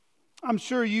I'm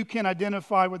sure you can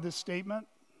identify with this statement.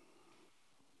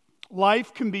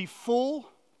 Life can be full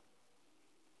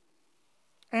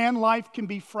and life can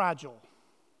be fragile.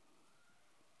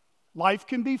 Life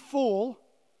can be full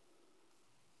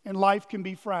and life can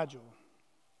be fragile.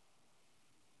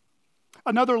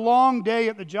 Another long day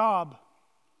at the job,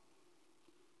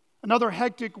 another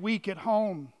hectic week at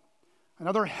home,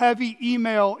 another heavy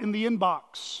email in the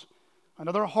inbox,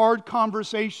 another hard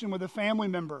conversation with a family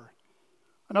member,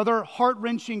 another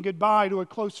heart-wrenching goodbye to a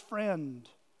close friend,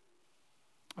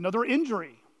 another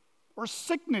injury or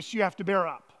sickness you have to bear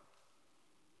up,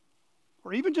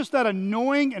 or even just that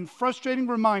annoying and frustrating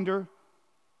reminder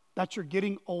that you're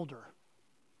getting older.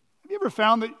 Have you ever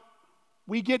found that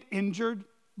we get injured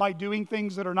by doing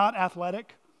things that are not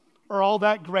athletic or all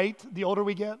that great the older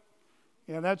we get?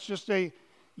 Yeah, that's just a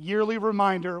yearly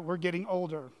reminder we're getting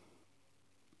older.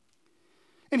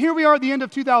 And here we are at the end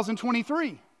of 2023.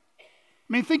 I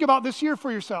mean, think about this year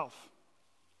for yourself.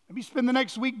 Maybe spend the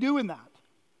next week doing that.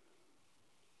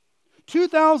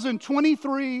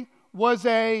 2023 was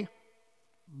a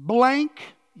blank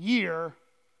year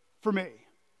for me.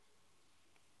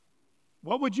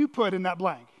 What would you put in that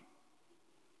blank?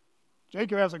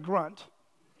 Jacob has a grunt.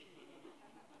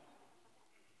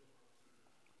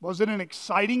 Was it an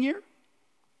exciting year?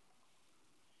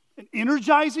 An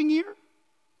energizing year?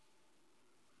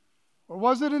 Or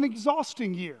was it an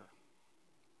exhausting year?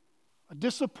 A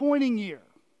disappointing year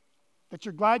that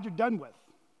you're glad you're done with?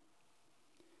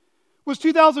 Was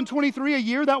 2023 a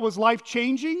year that was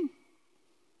life-changing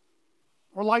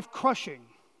or life-crushing?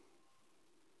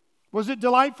 Was it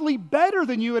delightfully better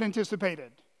than you had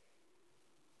anticipated?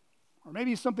 Or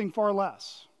maybe something far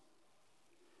less?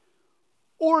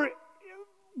 Or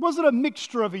was it a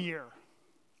mixture of a year?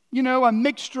 You know, a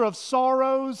mixture of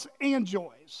sorrows and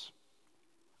joys.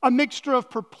 A mixture of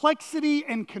perplexity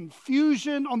and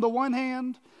confusion on the one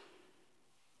hand,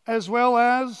 as well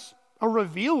as a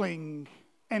revealing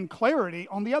and clarity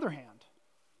on the other hand.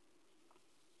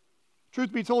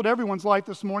 Truth be told, everyone's life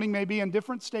this morning may be in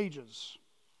different stages.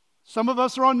 Some of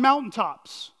us are on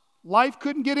mountaintops. Life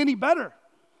couldn't get any better.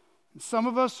 And some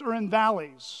of us are in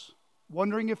valleys,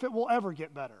 wondering if it will ever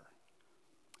get better.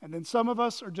 And then some of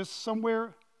us are just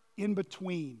somewhere in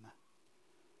between.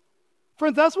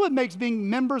 Friends, that's what makes being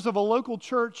members of a local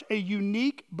church a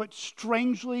unique but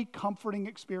strangely comforting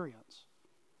experience.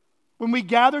 When we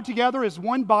gather together as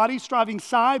one body, striving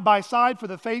side by side for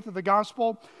the faith of the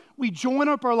gospel, we join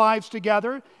up our lives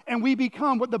together and we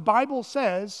become what the Bible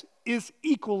says is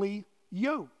equally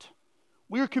yoked.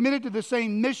 We are committed to the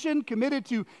same mission, committed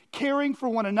to caring for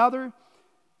one another.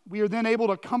 We are then able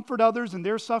to comfort others in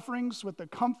their sufferings with the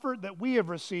comfort that we have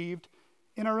received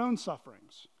in our own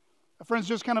sufferings. Friends,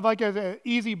 just kind of like an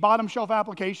easy bottom shelf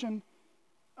application,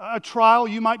 a trial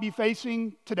you might be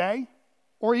facing today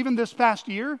or even this past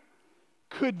year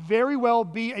could very well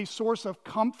be a source of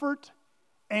comfort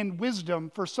and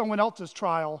wisdom for someone else's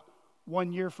trial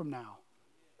 1 year from now.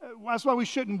 That's why we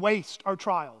shouldn't waste our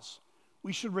trials.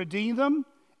 We should redeem them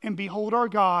and behold our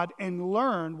God and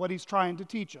learn what He's trying to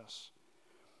teach us.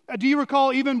 Do you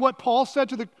recall even what Paul said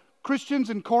to the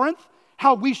Christians in Corinth?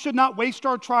 How we should not waste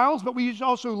our trials, but we should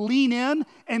also lean in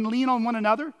and lean on one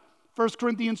another. 1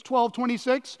 Corinthians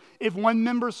 12:26, if one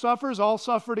member suffers, all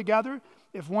suffer together.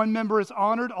 If one member is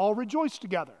honored, all rejoice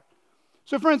together.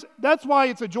 So friends, that's why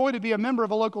it's a joy to be a member of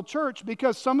a local church,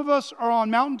 because some of us are on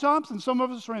mountaintops and some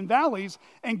of us are in valleys,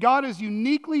 and God has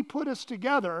uniquely put us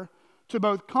together to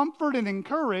both comfort and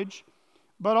encourage,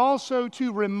 but also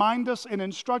to remind us and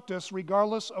instruct us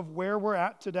regardless of where we're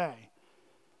at today.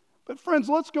 But friends,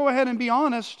 let's go ahead and be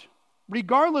honest.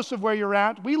 Regardless of where you're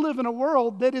at, we live in a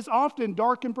world that is often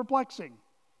dark and perplexing.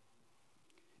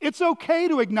 It's okay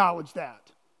to acknowledge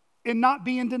that and not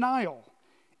be in denial.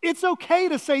 It's okay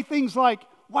to say things like,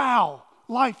 wow,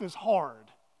 life is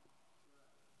hard.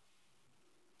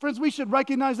 Friends, we should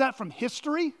recognize that from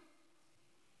history,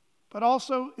 but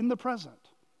also in the present.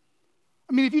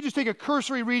 I mean, if you just take a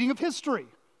cursory reading of history,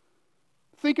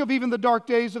 think of even the dark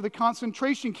days of the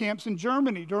concentration camps in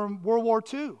Germany during World War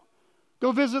II.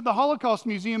 Go visit the Holocaust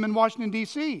Museum in Washington,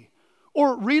 D.C.,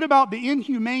 or read about the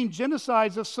inhumane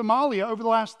genocides of Somalia over the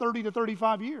last 30 to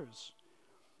 35 years.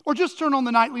 Or just turn on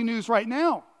the nightly news right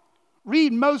now.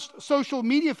 Read most social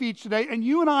media feeds today, and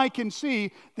you and I can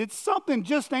see that something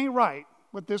just ain't right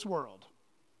with this world.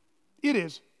 It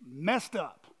is messed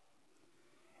up.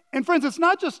 And friends, it's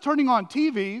not just turning on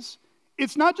TVs.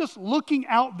 It's not just looking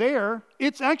out there.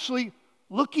 It's actually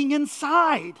looking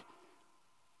inside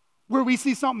where we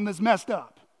see something that's messed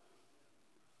up.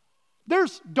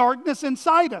 There's darkness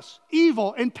inside us,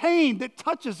 evil and pain that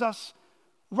touches us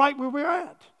right where we're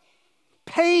at.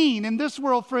 Pain in this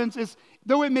world, friends, is,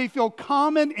 though it may feel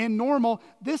common and normal,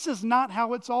 this is not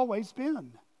how it's always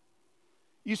been.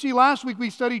 You see, last week we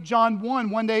studied John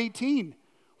 1 to 18,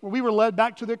 where we were led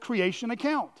back to the creation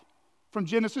account from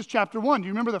Genesis chapter 1. Do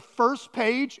you remember the first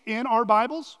page in our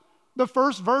Bibles? The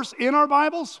first verse in our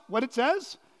Bibles? What it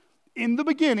says? In the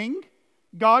beginning,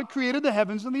 God created the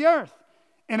heavens and the earth.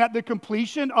 And at the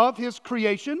completion of his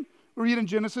creation, we read in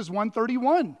Genesis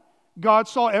 1:31, God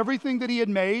saw everything that he had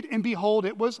made, and behold,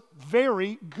 it was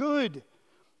very good.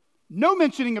 No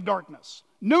mentioning of darkness,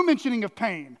 no mentioning of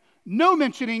pain, no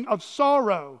mentioning of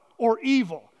sorrow or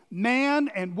evil. Man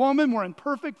and woman were in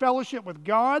perfect fellowship with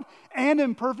God and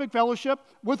in perfect fellowship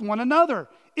with one another.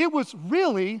 It was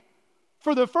really,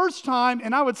 for the first time,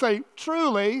 and I would say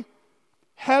truly,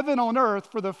 heaven on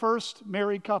earth for the first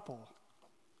married couple.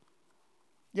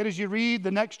 Yet as you read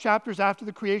the next chapters after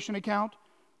the creation account,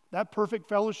 that perfect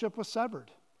fellowship was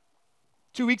severed.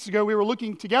 2 weeks ago, we were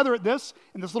looking together at this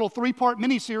in this little 3-part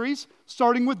mini-series,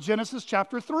 starting with Genesis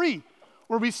chapter 3,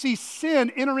 where we see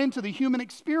sin enter into the human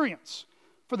experience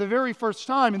for the very first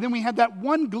time. And then we had that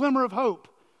one glimmer of hope.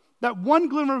 That one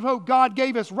glimmer of hope God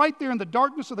gave us right there in the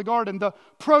darkness of the garden, the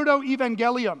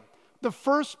proto-evangelium, the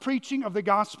first preaching of the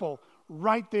gospel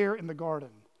right there in the garden.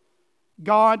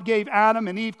 God gave Adam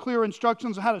and Eve clear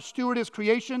instructions on how to steward his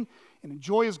creation and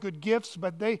enjoy his good gifts,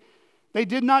 but they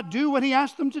did not do what he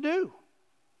asked them to do.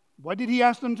 What did he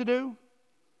ask them to do?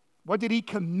 What did he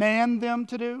command them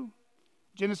to do?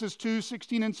 Genesis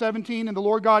 2:16 and 17, and the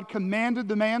Lord God commanded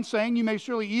the man, saying, you may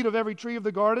surely eat of every tree of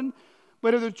the garden,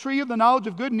 but of the tree of the knowledge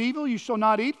of good and evil you shall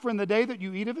not eat, for in the day that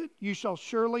you eat of it, you shall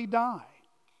surely die.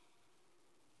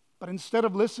 But instead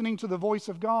of listening to the voice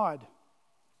of God,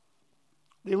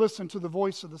 they listened to the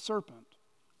voice of the serpent.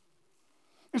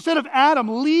 Instead of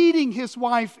Adam leading his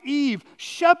wife Eve,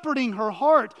 shepherding her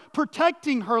heart,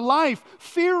 protecting her life,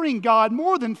 fearing God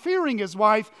more than fearing his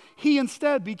wife, he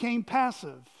instead became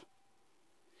passive.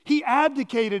 He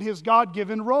abdicated his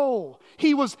God-given role.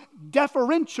 He was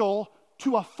deferential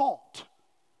to a fault.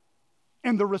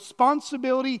 And the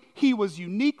responsibility he was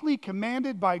uniquely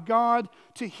commanded by God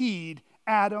to heed,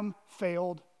 Adam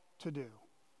failed to do.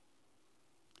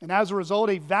 And as a result,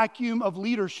 a vacuum of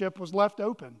leadership was left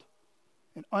open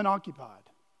and unoccupied.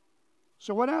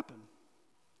 So what happened?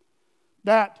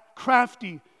 That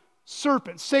crafty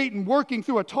serpent, Satan, working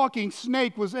through a talking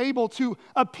snake, was able to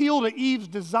appeal to Eve's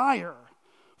desire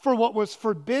for what was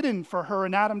forbidden for her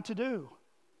and Adam to do.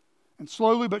 And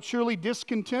slowly but surely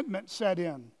discontentment set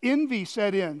in, envy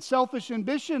set in, selfish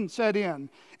ambition set in,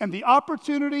 and the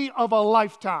opportunity of a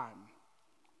lifetime,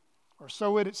 or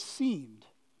so it seemed,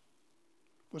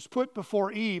 was put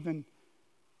before Eve. And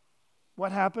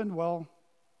what happened? Well,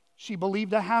 she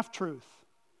believed a half-truth,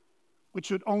 which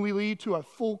would only lead to a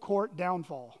full-court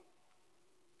downfall,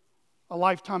 a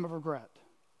lifetime of regret.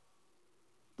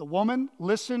 The woman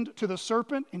listened to the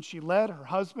serpent, and she led her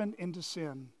husband into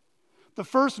sin. The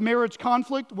first marriage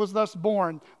conflict was thus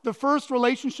born. The first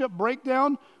relationship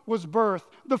breakdown was birthed.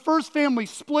 The first family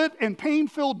split and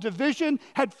pain-filled division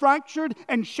had fractured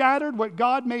and shattered what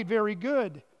God made very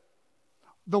good.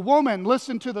 The woman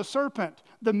listened to the serpent.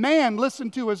 The man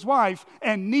listened to his wife,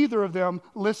 and neither of them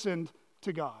listened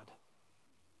to God.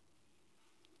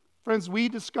 Friends, we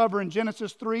discover in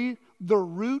Genesis 3 the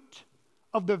root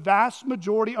of the vast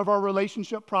majority of our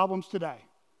relationship problems today,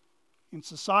 in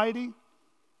society,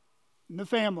 in the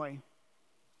family,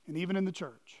 and even in the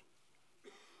church.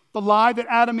 The lie that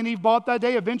Adam and Eve bought that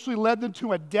day eventually led them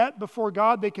to a debt before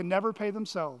God they can never pay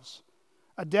themselves,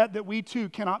 a debt that we too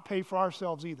cannot pay for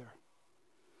ourselves either.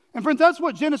 And friends, that's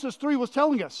what Genesis 3 was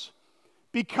telling us.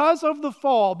 Because of the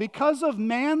fall, because of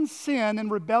man's sin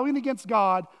and rebellion against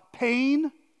God,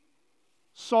 pain,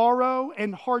 sorrow,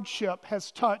 and hardship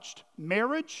has touched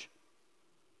marriage,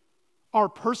 our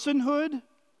personhood,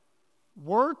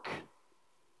 work,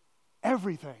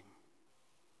 everything.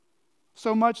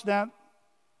 So much that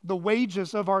the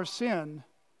wages of our sin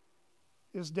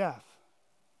is death.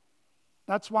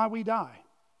 That's why we die.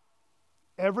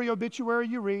 Every obituary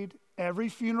you read, every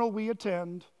funeral we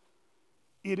attend,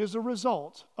 it is a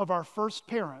result of our first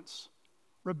parents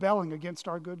rebelling against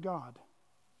our good God.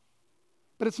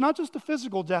 But it's not just a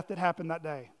physical death that happened that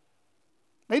day.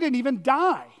 They didn't even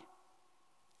die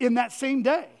in that same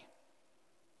day.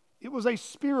 It was a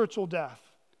spiritual death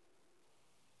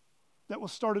that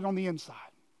was started on the inside.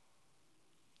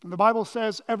 And the Bible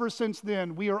says, ever since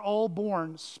then, we are all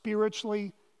born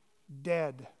spiritually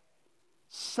dead,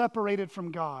 separated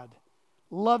from God,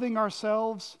 loving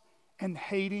ourselves and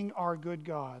hating our good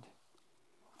God.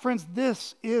 Friends,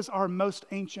 this is our most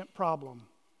ancient problem.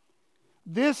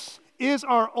 This is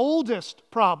our oldest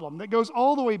problem that goes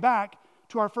all the way back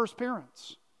to our first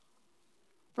parents.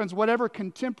 Friends, whatever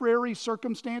contemporary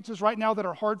circumstances right now that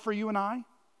are hard for you and I,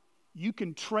 you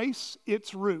can trace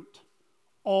its root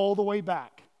all the way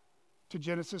back to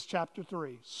Genesis chapter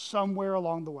 3, somewhere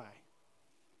along the way.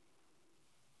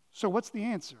 So what's the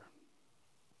answer?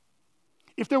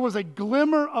 If there was a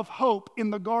glimmer of hope in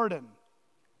the garden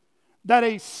that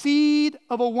a seed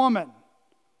of a woman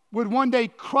would one day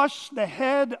crush the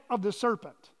head of the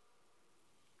serpent,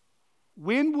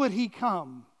 when would he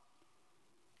come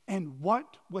and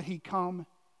what would he come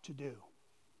to do?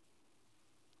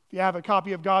 If you have a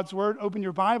copy of God's Word, open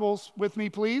your Bibles with me,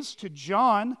 please, to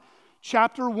John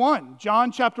chapter 1.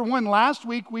 John chapter 1. Last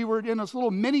week we were in this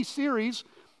little mini-series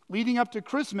leading up to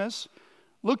Christmas,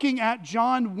 looking at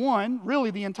John 1,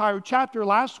 really the entire chapter.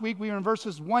 Last week we were in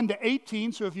verses 1 to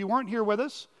 18, so if you weren't here with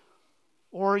us,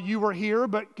 or you were here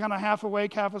but kind of half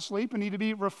awake, half asleep, and need to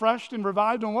be refreshed and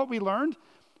revived on what we learned,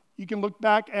 you can look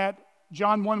back at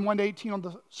John 1, 1 to 18 on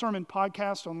the sermon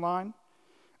podcast online.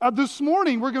 This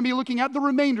morning we're going to be looking at the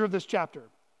remainder of this chapter,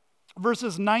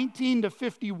 verses 19 to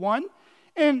 51.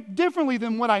 And differently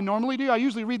than what I normally do, I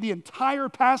usually read the entire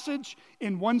passage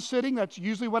in one sitting. That's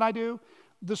usually what I do.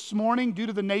 This morning, due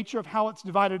to the nature of how it's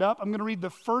divided up, I'm going to read the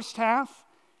first half,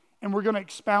 and we're going to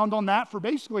expound on that for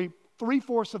basically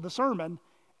 3/4 of the sermon,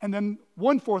 and then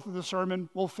 1/4 of the sermon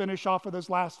we'll finish off with those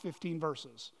last 15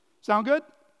 verses. Sound good?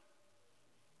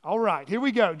 All right, here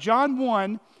we go. John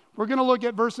 1, we're going to look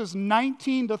at verses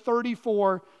 19 to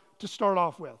 34 to start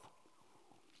off with.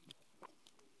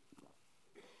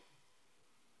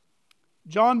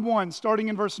 John 1, starting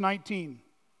in verse 19.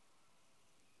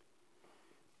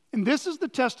 And this is the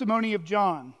testimony of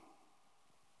John.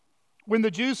 When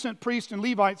the Jews sent priests and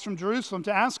Levites from Jerusalem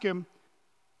to ask him,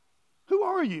 "Who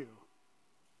are you?"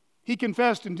 He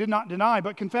confessed and did not deny,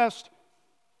 but confessed,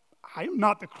 "I am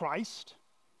not the Christ."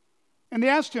 And they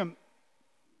asked him,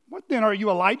 "What then, are you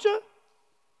Elijah?"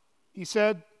 He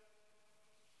said,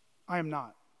 "I am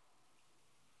not."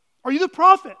 "Are you the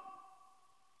prophet?"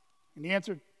 And he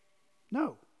answered,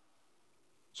 "No."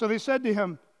 So they said to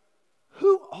him,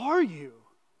 "Who are you?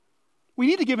 We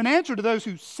need to give an answer to those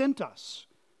who sent us.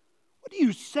 What do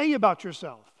you say about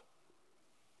yourself?"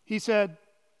 He said,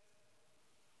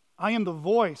 "I am the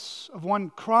voice of one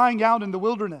crying out in the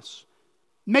wilderness,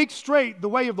 'Make straight the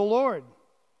way of the Lord,'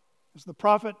 as the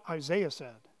prophet Isaiah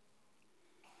said."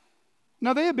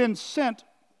 Now they had been sent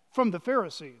from the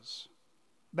Pharisees.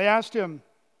 They asked him,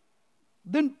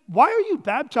 "Then why are you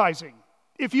baptizing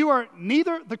if you are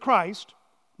neither the Christ,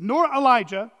 nor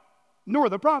Elijah, nor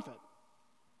the prophet?"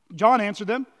 John answered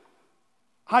them,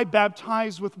 "I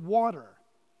baptize with water,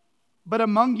 but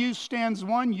among you stands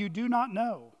one you do not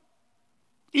know,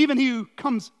 even he who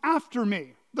comes after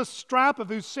me, the strap of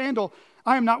whose sandal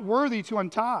I am not worthy to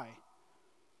untie."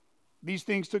 These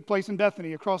things took place in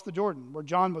Bethany across the Jordan, where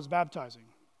John was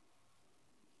baptizing.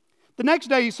 The next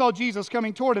day he saw Jesus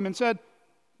coming toward him and said,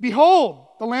 "Behold,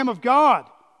 the Lamb of God,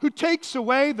 who takes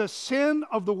away the sin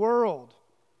of the world.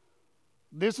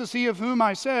 This is he of whom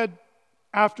I said,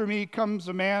 'After me comes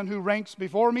a man who ranks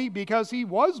before me, because he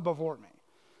was before me.'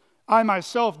 I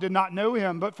myself did not know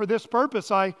him, but for this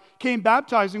purpose I came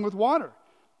baptizing with water,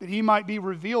 that he might be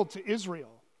revealed to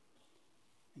Israel."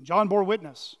 And John bore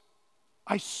witness,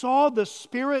 "I saw the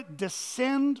Spirit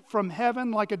descend from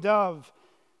heaven like a dove,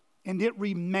 and it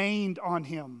remained on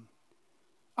him.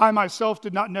 I myself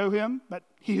did not know him, but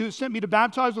he who sent me to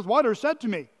baptize with water said to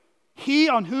me, 'He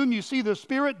on whom you see the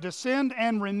Spirit descend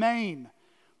and remain,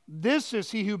 this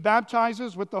is he who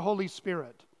baptizes with the Holy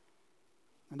Spirit.'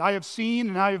 And I have seen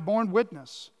and I have borne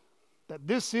witness that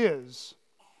this is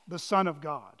the Son of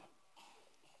God."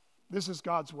 This is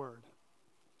God's word.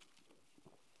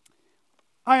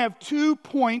 I have 2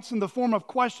 points in the form of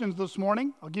questions this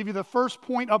morning. I'll give you the first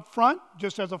point up front,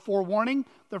 just as a forewarning.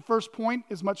 The first point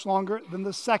is much longer than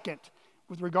the second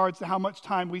with regards to how much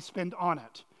time we spend on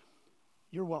it.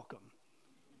 You're welcome.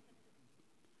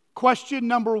 Question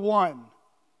number 1.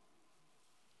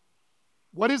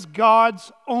 What is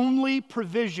God's only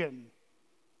provision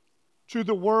to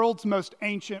the world's most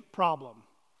ancient problem?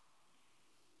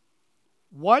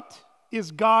 What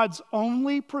is God's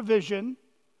only provision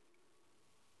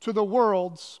to the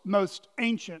world's most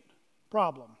ancient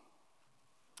problem?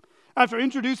 After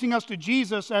introducing us to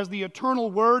Jesus as the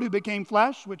eternal Word who became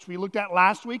flesh, which we looked at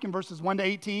last week in verses 1 to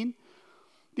 18,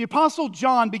 the Apostle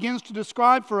John begins to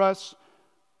describe for us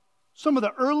some of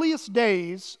the earliest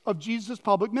days of Jesus'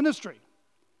 public ministry.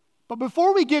 But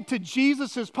before we get to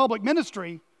Jesus' public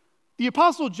ministry, the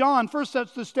Apostle John first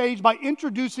sets the stage by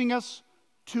introducing us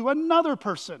to another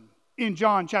person in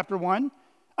John chapter 1,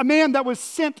 a man that was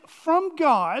sent from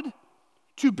God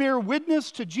to bear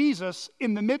witness to Jesus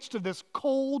in the midst of this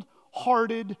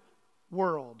cold-hearted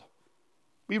world.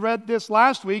 We read this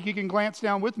last week. You can glance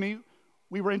down with me.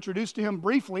 We were introduced to him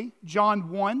briefly. John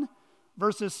 1,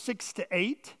 verses 6 to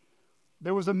 8.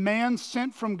 There was a man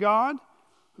sent from God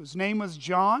whose name was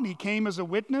John. He came as a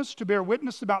witness to bear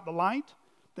witness about the light,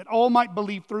 that all might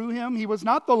believe through him. He was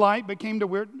not the light, but came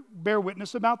to bear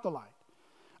witness about the light.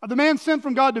 The man sent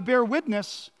from God to bear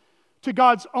witness to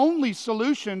God's only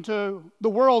solution to the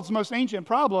world's most ancient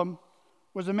problem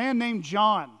was a man named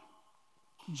John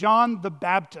the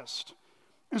Baptist.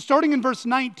 And starting in verse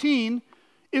 19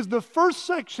 is the first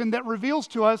section that reveals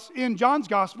to us in John's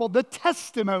gospel the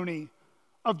testimony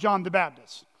of John the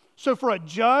Baptist. So for a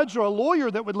judge or a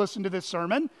lawyer that would listen to this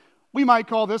sermon, we might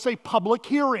call this a public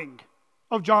hearing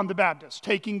of John the Baptist,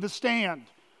 taking the stand.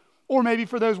 Or maybe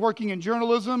for those working in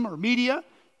journalism or media,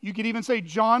 you could even say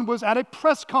John was at a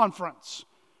press conference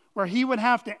where he would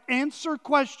have to answer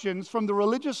questions from the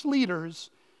religious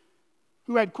leaders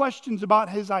who had questions about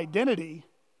his identity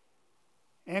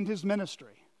and his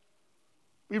ministry.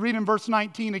 We read in verse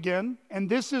 19 again, and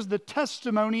this is the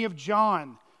testimony of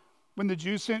John when the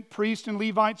Jews sent priests and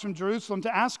Levites from Jerusalem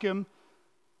to ask him,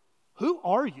 "Who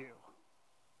are you?"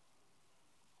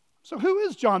 So who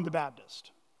is John the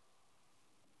Baptist?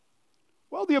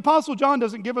 Well, the Apostle John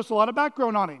doesn't give us a lot of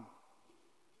background on him.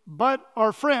 But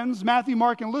our friends, Matthew,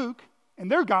 Mark, and Luke, in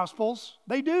their Gospels,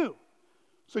 they do.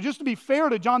 So just to be fair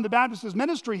to John the Baptist's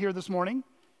ministry here this morning,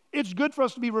 it's good for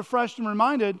us to be refreshed and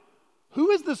reminded,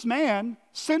 who is this man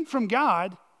sent from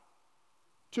God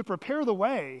to prepare the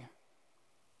way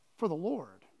for the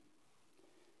Lord?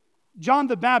 John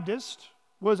the Baptist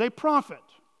was a prophet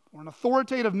or an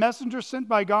authoritative messenger sent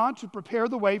by God to prepare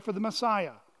the way for the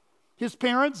Messiah. His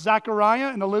parents, Zachariah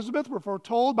and Elizabeth, were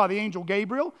foretold by the angel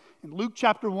Gabriel in Luke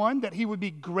chapter 1 that he would be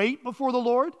great before the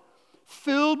Lord,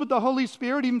 filled with the Holy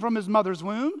Spirit even from his mother's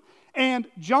womb, and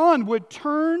John would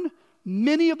turn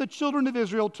many of the children of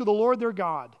Israel to the Lord their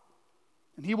God.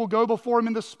 And he will go before him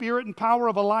in the spirit and power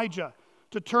of Elijah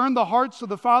to turn the hearts of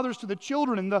the fathers to the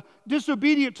children and the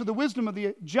disobedient to the wisdom of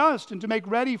the just, and to make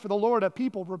ready for the Lord a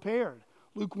people prepared.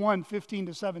 Luke 1, 15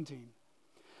 to 17.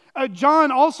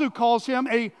 John also calls him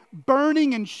a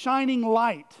burning and shining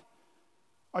light,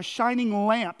 a shining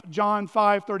lamp, John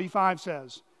 5:35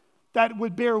 says, that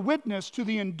would bear witness to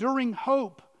the enduring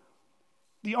hope,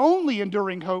 the only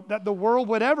enduring hope that the world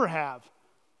would ever have,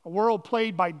 a world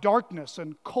plagued by darkness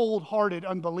and cold-hearted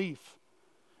unbelief.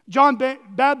 John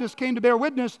Baptist came to bear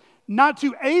witness not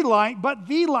to a light, but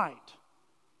the light.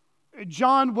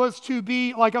 John was to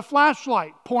be like a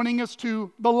flashlight pointing us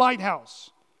to the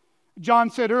lighthouse. John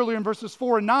said earlier in verses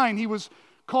 4 and 9, he was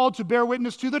called to bear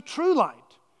witness to the true light,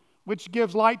 which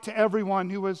gives light to everyone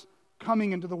who was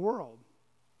coming into the world.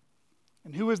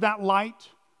 And who is that light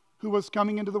who was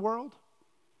coming into the world?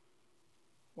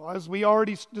 Well, as we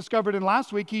already discovered in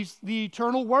last week, he's the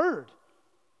eternal Word,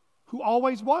 who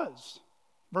always was.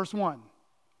 Verse 1.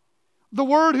 The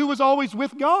Word who was always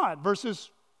with God, verses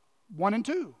 1 and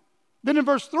 2. Then in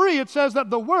verse 3, it says that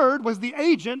the Word was the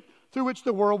agent through which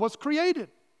the world was created.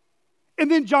 And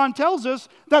then John tells us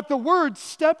that the Word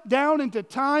stepped down into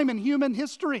time and human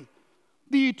history.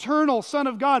 The eternal Son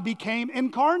of God became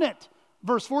incarnate.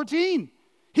 Verse 14.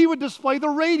 He would display the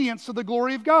radiance of the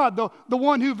glory of God. The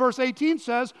one who, verse 18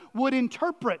 says, would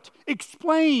interpret,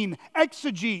 explain,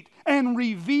 exegete, and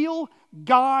reveal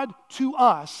God to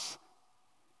us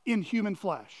in human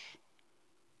flesh.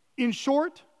 In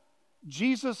short,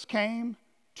 Jesus came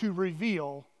to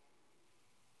reveal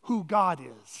who God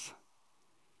is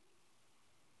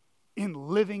in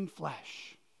living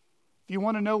flesh. If you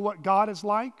want to know what God is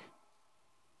like,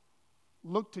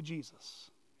 look to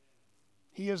Jesus.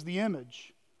 He is the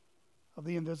image of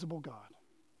the invisible God.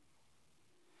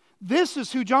 This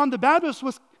is who John the Baptist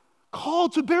was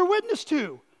called to bear witness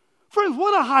to. Friends,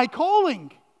 what a high calling.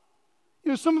 You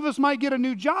know, some of us might get a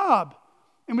new job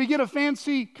and we get a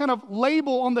fancy kind of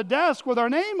label on the desk with our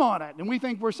name on it and we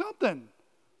think we're something.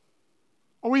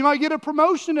 Or we might get a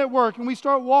promotion at work and we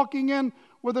start walking in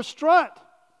with a strut,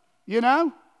 you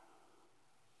know?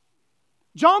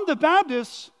 John the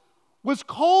Baptist was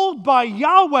called by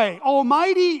Yahweh,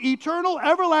 Almighty, Eternal,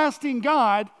 Everlasting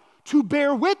God, to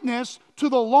bear witness to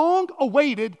the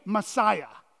long-awaited Messiah.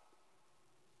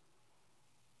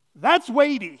 That's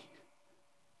weighty.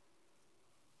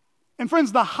 And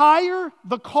friends, the higher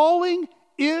the calling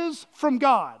is from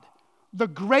God, the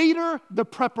greater the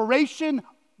preparation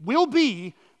will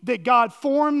be that God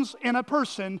forms in a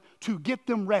person to get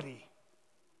them ready.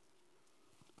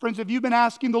 Friends, have you been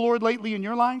asking the Lord lately in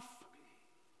your life,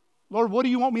 Lord, what do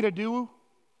you want me to do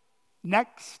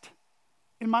next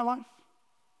in my life?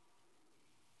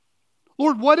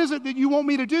 Lord, what is it that you want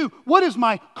me to do? What is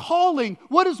my calling?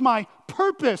 What is my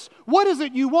purpose? What is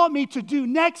it you want me to do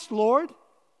next, Lord?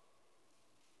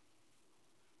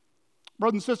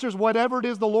 Brothers and sisters, whatever it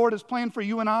is the Lord has planned for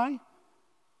you and I,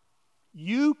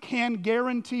 you can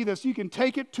guarantee this. You can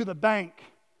take it to the bank.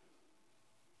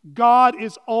 God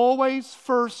is always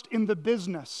first in the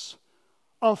business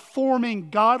of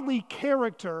forming godly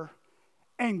character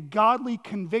and godly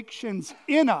convictions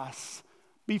in us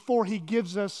before He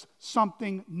gives us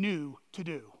something new to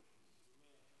do.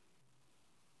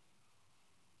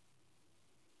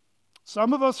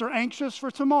 Some of us are anxious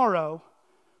for tomorrow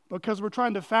because we're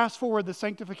trying to fast forward the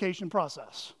sanctification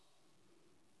process.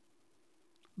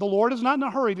 The Lord is not in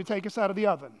a hurry to take us out of the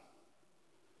oven.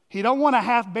 He don't want a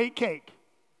half-baked cake.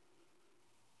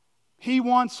 He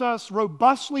wants us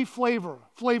robustly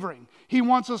flavoring. He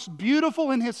wants us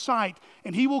beautiful in His sight,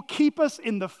 and He will keep us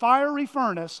in the fiery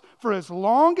furnace for as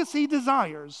long as He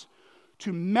desires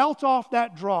to melt off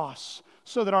that dross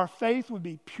so that our faith would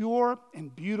be pure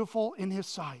and beautiful in His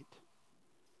sight.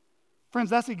 Friends,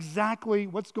 that's exactly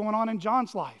what's going on in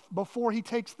John's life before he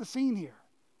takes the scene here.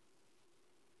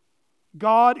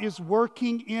 God is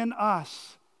working in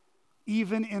us,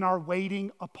 even in our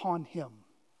waiting upon Him.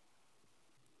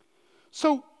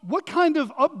 So, what kind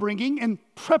of upbringing and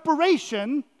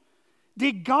preparation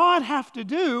did God have to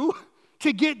do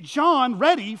to get John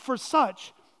ready for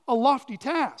such a lofty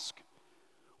task?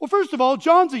 Well, first of all,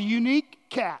 John's a unique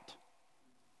cat.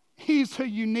 He's a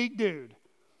unique dude.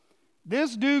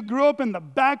 This dude grew up in the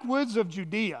backwoods of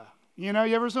Judea. You know,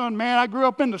 you ever said, man, I grew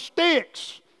up in the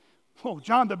sticks. Oh,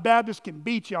 John the Baptist can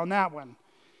beat you on that one.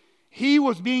 He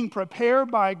was being prepared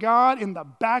by God in the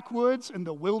backwoods in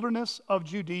the wilderness of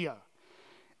Judea.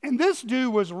 And this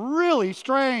dude was really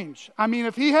strange. I mean,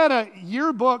 if he had a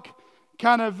yearbook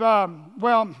kind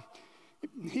of,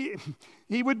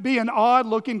 he would be an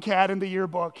odd-looking cat in the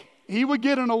yearbook. He would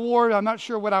get an award. I'm not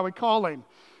sure what I would call him.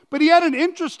 But he had an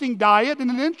interesting diet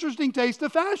and an interesting taste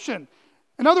of fashion.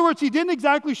 In other words, he didn't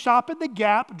exactly shop at the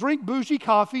Gap, drink bougie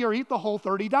coffee, or eat the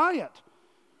Whole30 diet.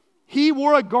 He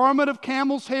wore a garment of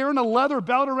camel's hair and a leather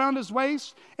belt around his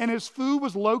waist, and his food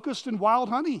was locust and wild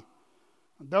honey.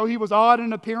 Though he was odd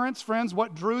in appearance, friends,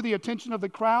 what drew the attention of the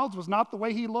crowds was not the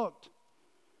way he looked,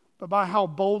 but by how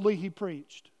boldly he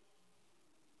preached.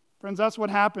 Friends, that's what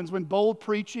happens when bold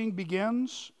preaching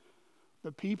begins.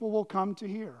 The people will come to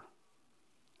hear.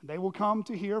 And they will come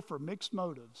to hear for mixed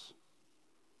motives.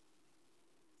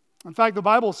 In fact, the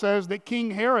Bible says that King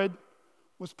Herod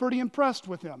was pretty impressed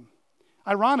with him.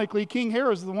 Ironically, King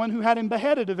Herod is the one who had him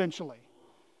beheaded eventually.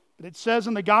 But it says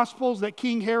in the Gospels that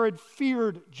King Herod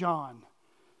feared John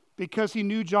because he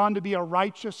knew John to be a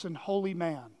righteous and holy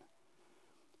man.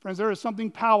 Friends, there is something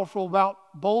powerful about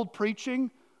bold preaching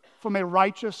from a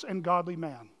righteous and godly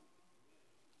man.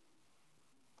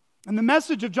 And the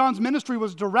message of John's ministry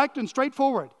was direct and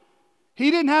straightforward. He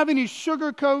didn't have any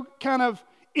sugarcoat kind of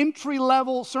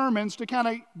entry-level sermons to kind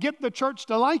of get the church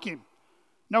to like him.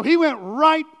 No, he went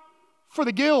right for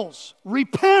the gills.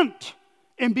 Repent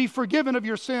and be forgiven of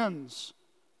your sins,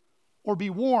 or be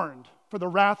warned, for the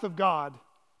wrath of God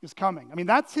is coming. I mean,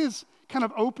 that's his kind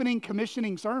of opening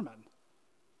commissioning sermon.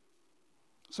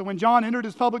 So when John entered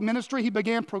his public ministry, he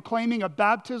began proclaiming a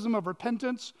baptism of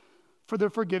repentance for the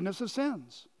forgiveness of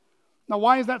sins. Now,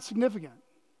 why is that significant?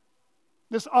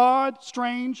 This odd,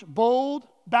 strange, bold,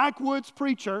 backwoods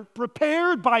preacher,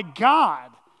 prepared by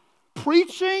God,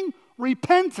 preaching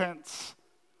repentance.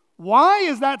 Why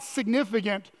is that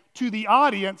significant to the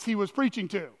audience he was preaching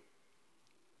to?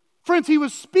 Friends, he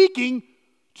was speaking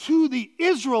to the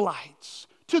Israelites,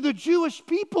 to the Jewish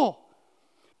people.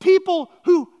 People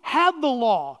who had the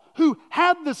law, who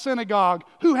had the synagogue,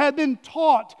 who had been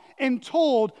taught and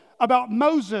told about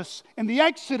Moses and the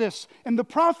Exodus and the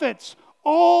prophets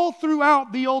all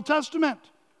throughout the Old Testament.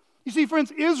 You see,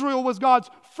 friends, Israel was God's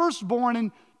firstborn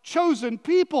and chosen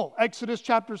people. Exodus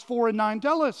chapters 4 and 9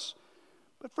 tell us.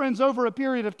 But friends, over a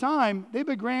period of time, they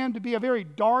began to be a very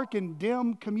dark and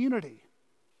dim community.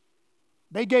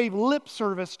 They gave lip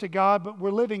service to God, but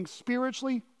were living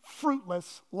spiritually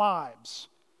fruitless lives.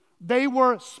 They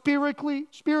were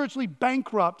spiritually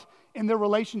bankrupt in their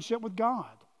relationship with God.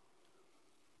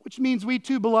 Which means we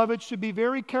too, beloved, should be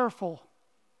very careful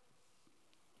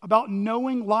about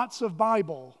knowing lots of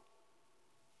Bible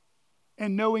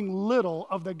and knowing little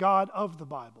of the God of the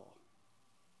Bible.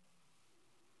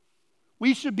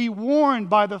 We should be warned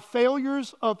by the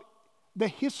failures of the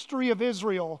history of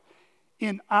Israel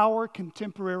in our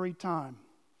contemporary time.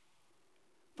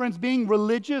 Friends, being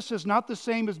religious is not the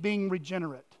same as being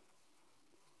regenerate.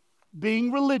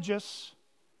 Being religious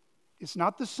is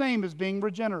not the same as being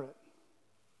regenerate.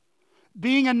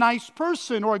 Being a nice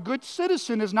person or a good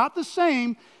citizen is not the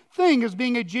same thing as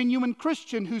being a genuine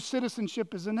Christian whose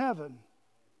citizenship is in heaven.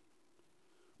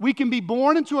 We can be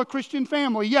born into a Christian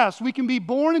family, yes. We can be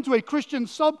born into a Christian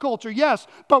subculture, yes.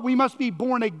 But we must be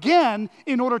born again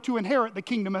in order to inherit the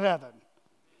kingdom of heaven.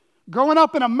 Growing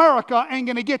up in America ain't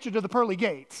going to get you to the pearly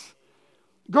gates.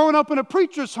 Growing up in a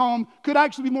preacher's home could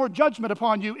actually be more judgment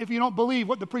upon you if you don't believe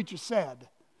what the preacher said.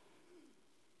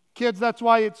 Kids, that's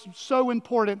why it's so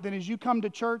important that as you come to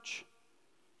church,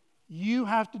 you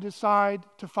have to decide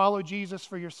to follow Jesus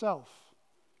for yourself.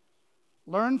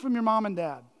 Learn from your mom and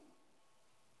dad.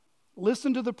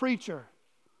 Listen to the preacher.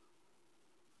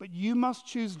 But you must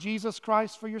choose Jesus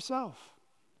Christ for yourself.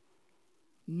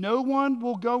 No one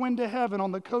will go into heaven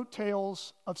on the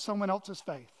coattails of someone else's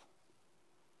faith.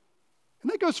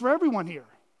 And that goes for everyone here.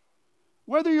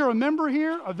 Whether you're a member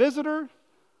here, a visitor,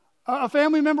 a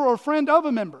family member, or a friend of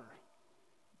a member,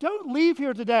 don't leave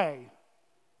here today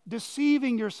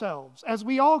deceiving yourselves, as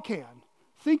we all can,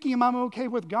 thinking I'm okay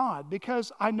with God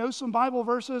because I know some Bible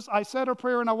verses, I said a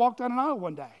prayer, and I walked down an aisle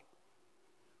one day.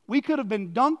 We could have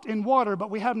been dunked in water,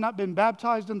 but we have not been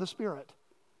baptized in the Spirit.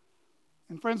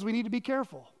 And friends, we need to be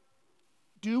careful.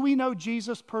 Do we know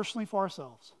Jesus personally for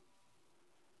ourselves?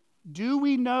 Do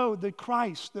we know the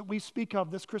Christ that we speak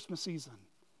of this Christmas season?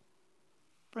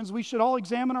 Friends, we should all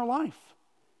examine our life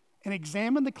and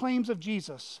examine the claims of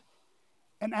Jesus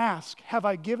and ask, have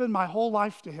I given my whole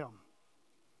life to Him?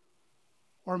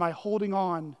 Or am I holding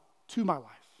on to my life?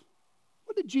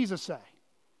 What did Jesus say?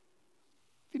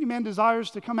 If any man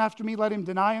desires to come after me, let him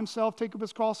deny himself, take up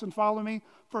his cross, and follow me.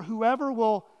 For whoever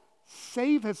will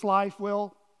save his life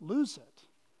will lose it.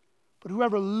 But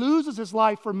whoever loses his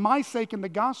life for my sake in the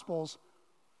Gospels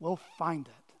will find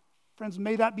it. Friends,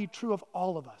 may that be true of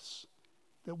all of us,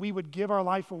 that we would give our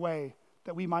life away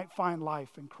that we might find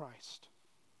life in Christ.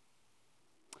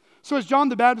 So as John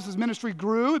the Baptist's ministry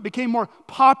grew, it became more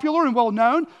popular and well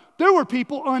known. There were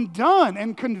people undone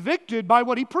and convicted by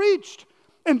what he preached.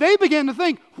 And they began to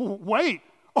think, wait,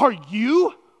 are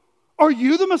you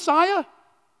the Messiah?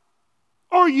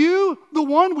 Are you the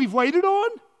one we've waited on?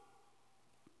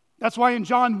 That's why in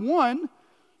John 1,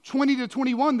 20 to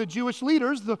 21, the Jewish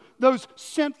leaders, those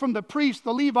sent from the priests,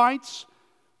 the Levites,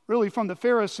 really from the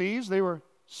Pharisees, they were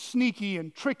sneaky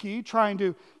and tricky, trying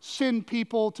to send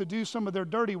people to do some of their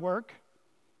dirty work.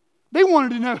 They wanted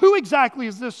to know, who exactly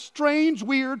is this strange,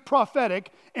 weird,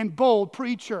 prophetic, and bold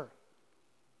preacher?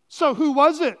 So who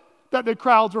was it that the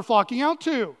crowds were flocking out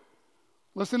to?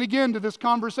 Listen again to this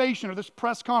conversation or this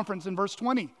press conference in verse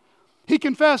 20. He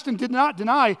confessed and did not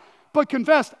deny, but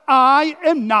confessed, I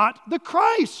am not the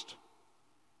Christ.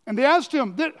 And they asked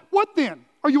him, what then?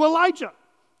 Are you Elijah?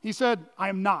 He said, I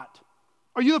am not.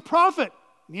 Are you the prophet?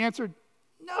 And he answered,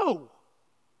 no.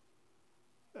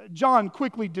 John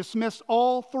quickly dismissed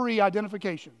all three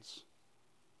identifications.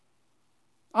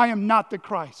 I am not the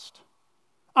Christ.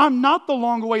 I'm not the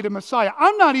long-awaited Messiah.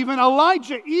 I'm not even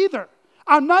Elijah either.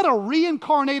 I'm not a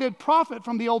reincarnated prophet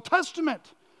from the Old Testament.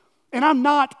 And I'm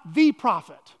not the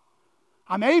prophet.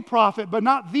 I'm a prophet, but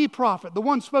not the prophet, the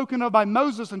one spoken of by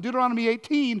Moses in Deuteronomy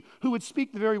 18, who would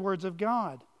speak the very words of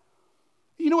God.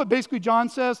 You know what basically John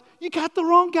says? You got the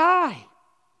wrong guy.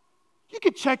 You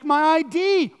could check my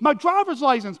ID, my driver's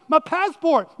license, my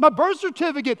passport, my birth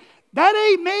certificate. That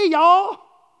ain't me, y'all.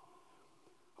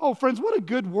 Oh, friends, what a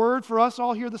good word for us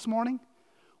all here this morning.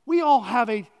 We all have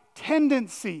a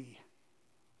tendency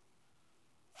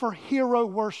for hero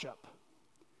worship.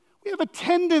 We have a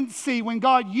tendency when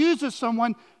God uses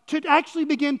someone to actually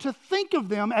begin to think of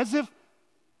them as if,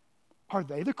 are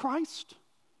they the Christ?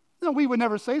 No, we would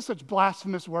never say such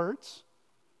blasphemous words.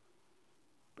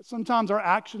 But sometimes our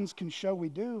actions can show we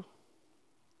do.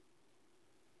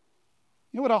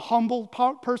 You know what a humble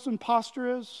person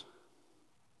posture is?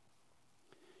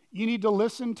 You need to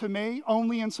listen to me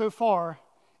only insofar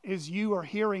as you are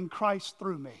hearing Christ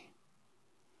through me.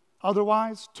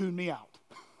 Otherwise, tune me out.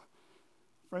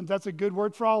 Friends, that's a good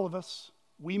word for all of us.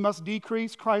 We must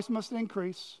decrease, Christ must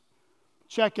increase.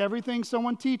 Check everything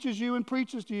someone teaches you and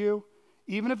preaches to you,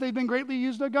 even if they've been greatly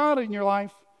used of God in your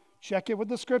life. Check it with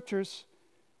the Scriptures.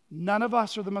 None of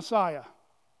us are the Messiah.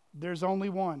 There's only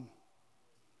one.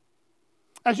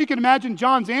 As you can imagine,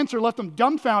 John's answer left them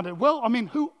dumbfounded. Well, I mean,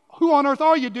 who on earth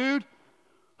are you, dude?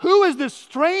 Who is this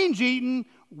strange-eating,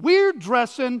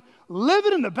 weird-dressing,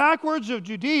 living in the backwards of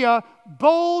Judea,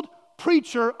 bold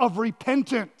preacher of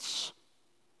repentance?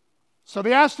 So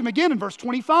they asked him again in verse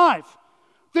 25,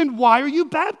 then why are you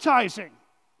baptizing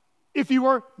if you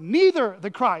are neither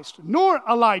the Christ, nor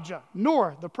Elijah,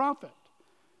 nor the prophet?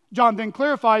 John then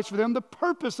clarifies for them the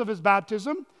purpose of his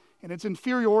baptism and its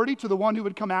inferiority to the one who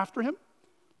would come after him.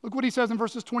 Look what he says in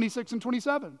verses 26 and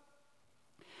 27.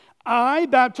 I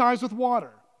baptize with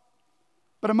water,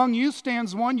 but among you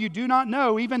stands one you do not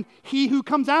know, even he who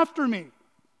comes after me,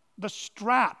 the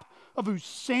strap of whose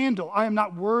sandal I am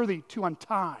not worthy to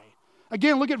untie.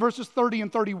 Again, look at verses 30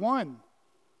 and 31.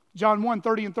 John 1,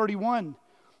 30 and 31.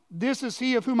 This is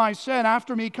he of whom I said,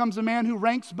 after me comes a man who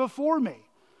ranks before me,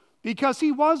 because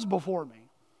he was before me.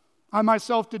 I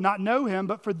myself did not know him,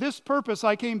 but for this purpose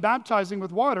I came baptizing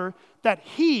with water, that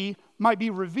he might be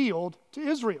revealed to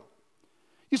Israel.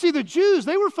 You see, the Jews,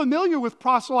 they were familiar with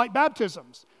proselyte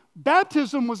baptisms.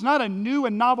 Baptism was not a new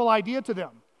and novel idea to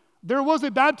them. There was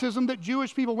a baptism that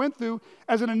Jewish people went through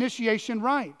as an initiation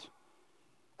rite,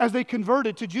 as they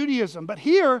converted to Judaism. But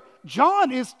here,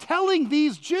 John is telling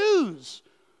these Jews,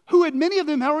 who had many of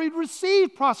them had already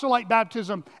received proselyte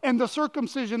baptism and the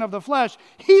circumcision of the flesh,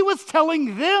 he was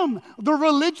telling them, the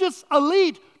religious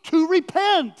elite, to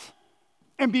repent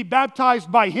and be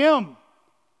baptized by him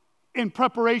in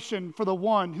preparation for the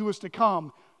one who is to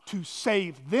come to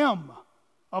save them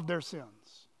of their sins.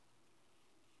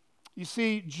 You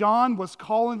see, John was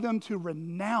calling them to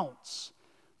renounce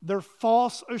their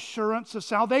false assurance of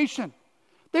salvation.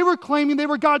 They were claiming they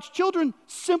were God's children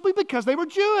simply because they were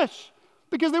Jewish,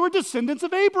 because they were descendants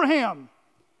of Abraham.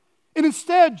 And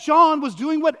instead, John was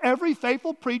doing what every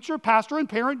faithful preacher, pastor, and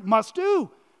parent must do.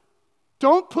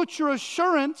 Don't put your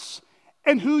assurance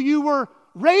in who you were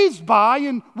raised by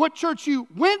and what church you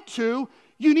went to.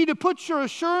 You need to put your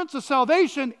assurance of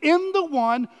salvation in the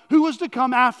one who was to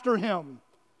come after him,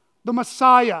 the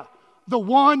Messiah, the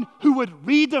one who would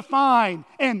redefine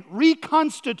and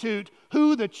reconstitute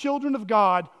who the children of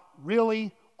God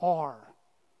really are.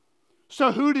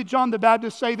 So who did John the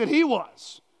Baptist say that he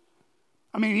was?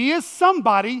 I mean, he is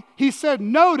somebody. He said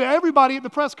no to everybody at the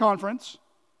press conference.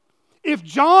 If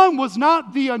John was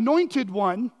not the anointed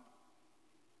one,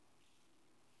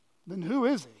 then who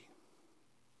is he?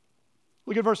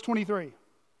 Look at verse 23.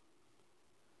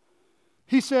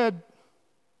 He said,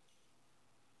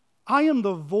 I am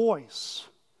the voice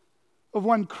of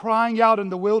one crying out in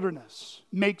the wilderness,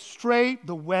 make straight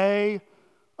the way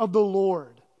of the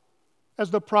Lord, as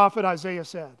the prophet Isaiah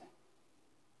said.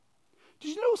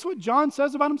 Did you notice what John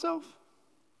says about himself?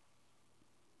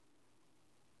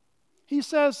 He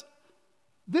says,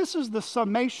 this is the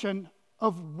summation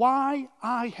of why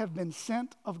I have been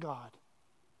sent of God.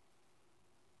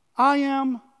 I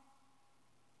am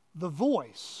the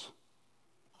voice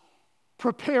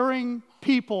preparing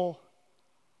people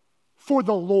for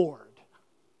the Lord.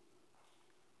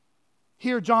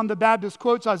 Here, John the Baptist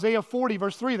quotes Isaiah 40,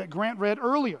 verse 3, that Grant read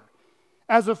earlier,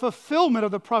 as a fulfillment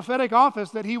of the prophetic office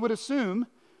that he would assume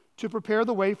to prepare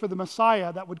the way for the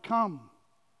Messiah that would come.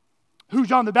 Who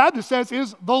John the Baptist says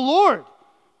is the Lord.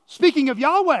 Speaking of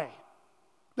Yahweh,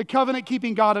 the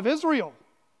covenant-keeping God of Israel,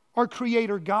 our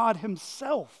Creator God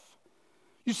himself.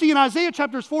 You see, in Isaiah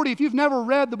chapters 40, if you've never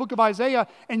read the book of Isaiah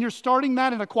and you're starting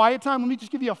that in a quiet time, let me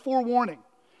just give you a forewarning.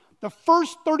 The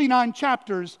first 39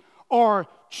 chapters are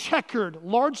checkered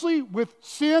largely with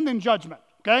sin and judgment,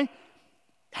 okay?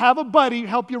 Have a buddy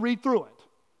help you read through it.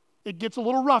 It gets a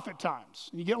little rough at times.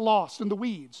 You get lost in the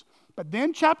weeds. But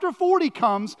then chapter 40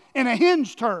 comes and a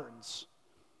hinge turns.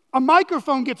 A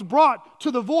microphone gets brought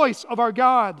to the voice of our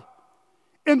God.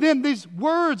 And then these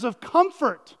words of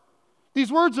comfort,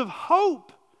 these words of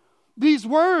hope, these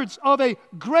words of a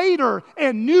greater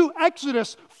and new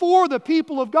exodus for the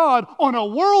people of God on a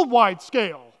worldwide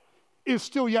scale is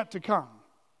still yet to come.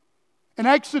 An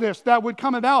exodus that would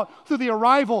come about through the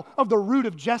arrival of the root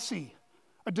of Jesse,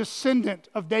 a descendant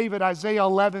of David, Isaiah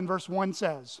 11 verse 1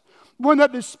 says. One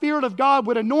that the Spirit of God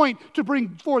would anoint to bring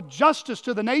forth justice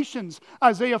to the nations,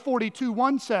 Isaiah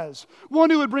 42:1 says.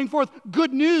 One who would bring forth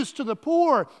good news to the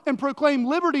poor and proclaim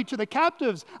liberty to the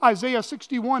captives, Isaiah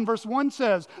 61 verse 1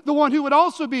 says. The one who would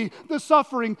also be the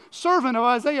suffering servant of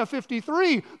Isaiah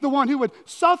 53, the one who would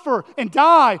suffer and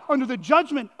die under the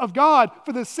judgment of God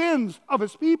for the sins of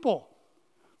his people.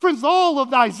 Friends, all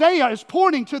of Isaiah is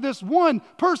pointing to this one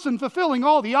person fulfilling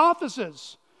all the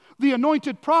offices. The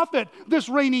anointed prophet, this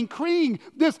reigning king,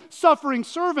 this suffering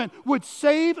servant would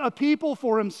save a people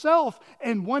for himself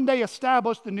and one day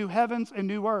establish the new heavens and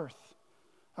new earth.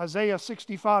 Isaiah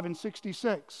 65 and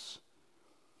 66,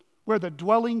 where the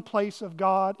dwelling place of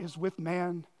God is with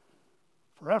man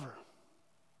forever.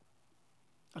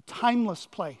 A timeless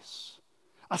place.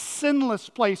 A sinless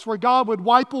place where God would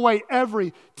wipe away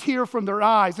every tear from their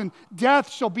eyes, and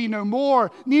death shall be no more.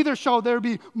 Neither shall there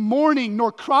be mourning,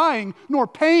 nor crying, nor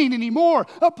pain anymore.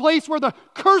 A place where the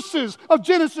curses of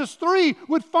Genesis 3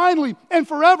 would finally and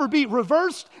forever be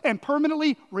reversed and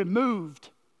permanently removed.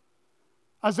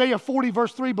 Isaiah 40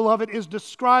 verse 3, beloved, is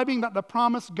describing that the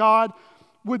promise God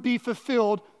would be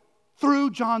fulfilled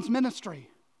through John's ministry.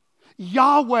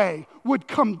 Yahweh would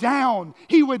come down.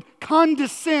 He would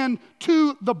condescend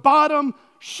to the bottom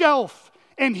shelf,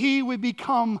 and he would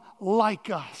become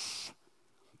like us.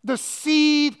 The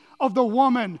seed of the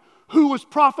woman who was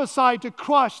prophesied to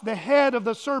crush the head of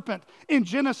the serpent in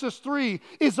Genesis 3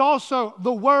 is also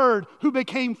the Word who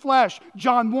became flesh,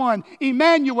 John 1.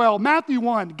 Emmanuel, Matthew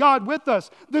 1, God with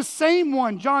us. The same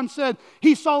one, John said,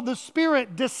 he saw the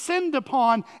Spirit descend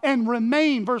upon and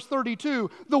remain, verse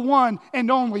 32, the one and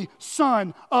only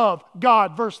Son of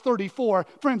God, verse 34.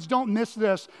 Friends, don't miss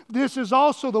this. This is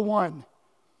also the one,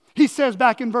 he says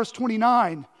back in verse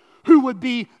 29, who would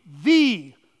be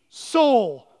the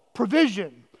sole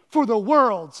provision for the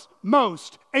world's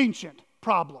most ancient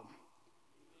problem.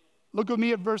 Look with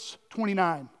me at verse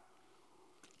 29.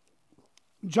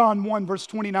 John 1, verse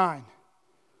 29.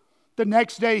 The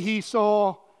next day he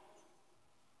saw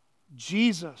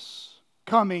Jesus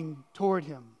coming toward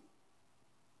him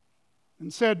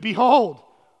and said, "Behold,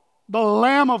 the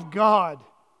Lamb of God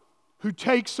who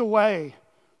takes away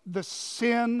the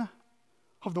sin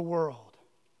of the world."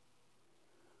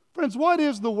 Friends, what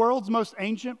is the world's most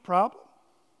ancient problem?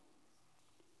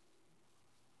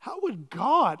 How would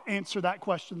God answer that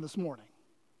question this morning?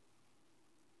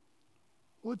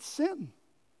 Well, it's sin.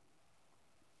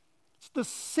 It's the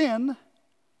sin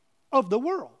of the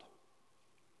world.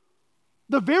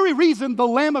 The very reason the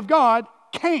Lamb of God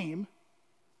came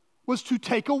was to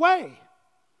take away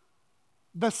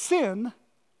the sin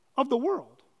of the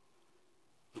world.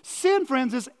 Sin,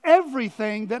 friends, is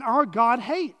everything that our God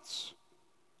hates.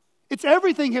 It's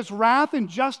everything his wrath and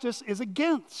justice is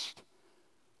against.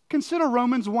 Consider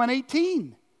Romans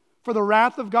 1:18. For the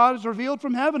wrath of God is revealed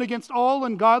from heaven against all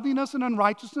ungodliness and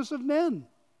unrighteousness of men,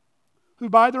 who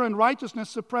by their unrighteousness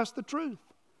suppress the truth.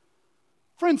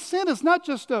 Friends, sin is not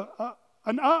just an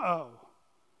a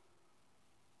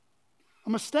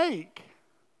mistake.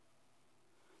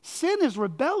 Sin is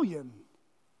rebellion.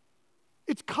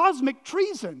 It's cosmic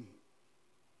treason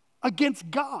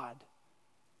against God.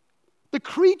 The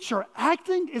creature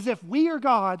acting as if we are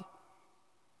God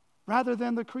rather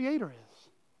than the Creator is.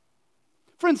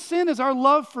 Friends, sin is our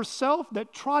love for self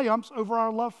that triumphs over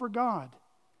our love for God.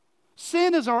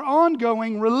 Sin is our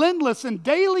ongoing, relentless, and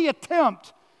daily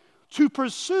attempt to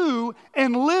pursue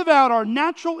and live out our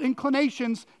natural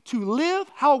inclinations to live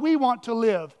how we want to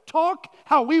live, talk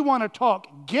how we want to talk,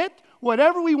 get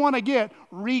whatever we want to get,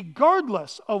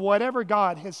 regardless of whatever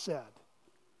God has said.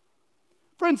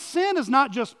 Friends, sin is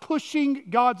not just pushing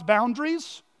God's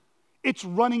boundaries, it's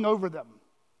running over them.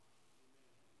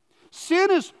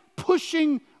 Sin is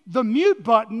pushing the mute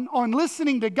button on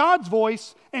listening to God's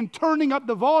voice and turning up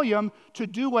the volume to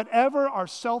do whatever our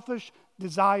selfish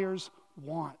desires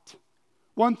want.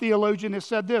 One theologian has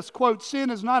said this, quote, "Sin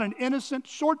is not an innocent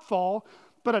shortfall,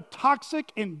 but a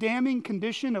toxic and damning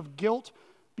condition of guilt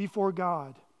before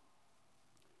God."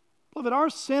 Beloved, our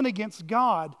sin against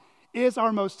God is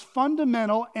our most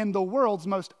fundamental and the world's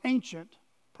most ancient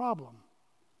problem.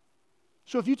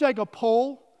 So if you take a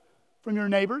poll from your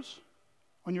neighbors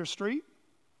on your street,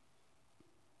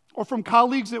 or from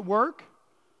colleagues at work,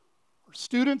 or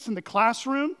students in the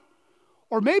classroom,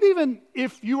 or maybe even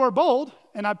if you are bold,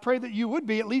 and I pray that you would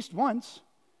be at least once,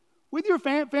 with your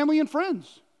family and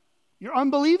friends, your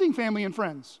unbelieving family and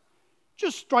friends,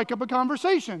 just strike up a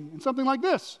conversation and something like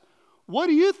this. What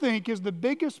do you think is the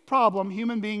biggest problem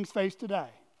human beings face today?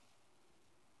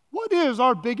 What is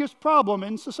our biggest problem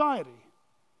in society?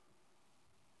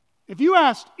 If you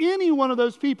asked any one of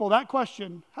those people that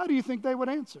question, how do you think they would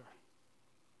answer?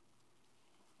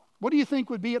 What do you think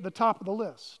would be at the top of the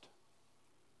list?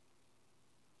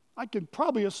 I could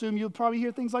probably assume you'd probably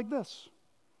hear things like this: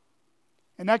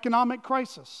 an economic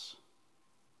crisis,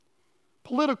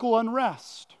 political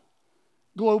unrest,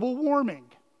 global warming,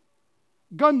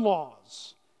 gun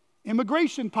laws,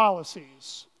 immigration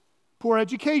policies, poor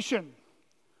education,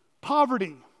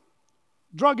 poverty,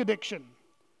 drug addiction,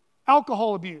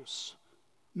 alcohol abuse,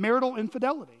 marital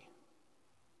infidelity.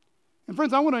 And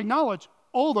friends, I want to acknowledge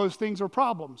all those things are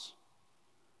problems.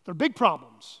 They're big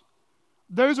problems.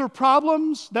 Those are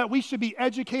problems that we should be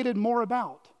educated more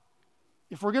about.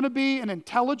 If we're going to be an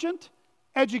intelligent,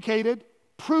 educated,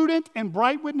 prudent, and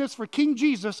bright witness for King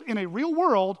Jesus in a real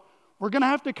world, we're going to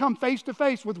have to come face to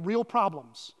face with real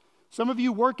problems. Some of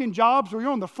you work in jobs where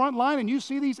you're on the front line and you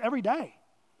see these every day.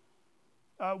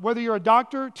 Whether you're a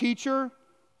doctor, teacher,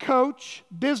 coach,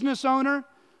 business owner,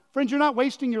 friends, you're not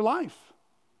wasting your life.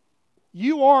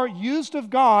 You are used of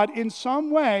God in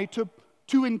some way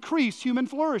to increase human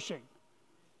flourishing,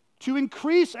 to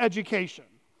increase education,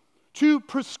 to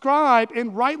prescribe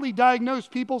and rightly diagnose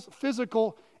people's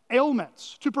physical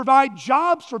ailments, to provide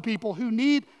jobs for people who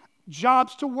need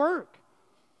jobs to work.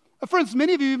 Friends,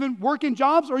 many of you even work in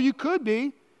jobs, or you could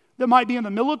be, that might be in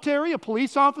the military, a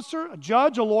police officer, a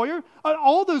judge, a lawyer.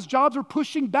 All those jobs are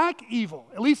pushing back evil,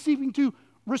 at least seeking to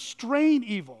restrain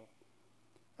evil.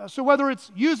 So whether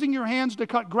it's using your hands to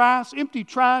cut grass, empty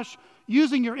trash,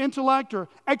 using your intellect or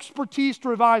expertise to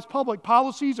revise public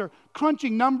policies, or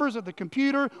crunching numbers at the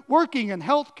computer, working in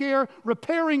healthcare,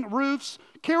 repairing roofs,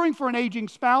 caring for an aging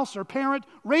spouse or parent,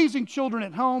 raising children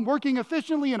at home, working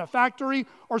efficiently in a factory,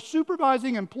 or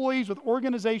supervising employees with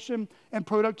organization and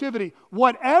productivity.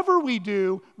 Whatever we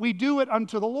do it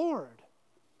unto the Lord.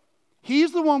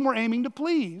 He's the one we're aiming to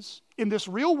please in this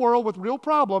real world with real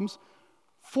problems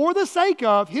for the sake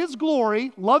of His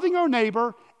glory, loving our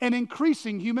neighbor, and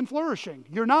increasing human flourishing.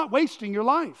 You're not wasting your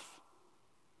life.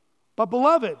 But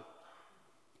beloved,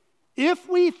 if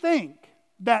we think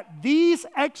that these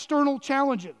external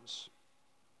challenges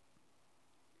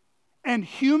and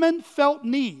human felt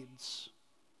needs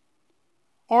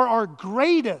are our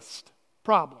greatest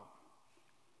problem,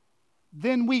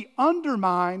 then we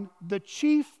undermine the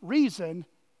chief reason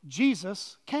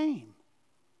Jesus came.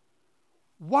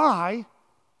 Why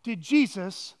did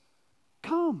Jesus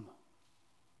come?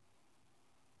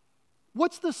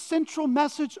 What's the central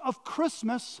message of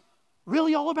Christmas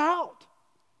really all about?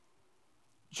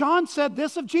 John said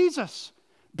this of Jesus: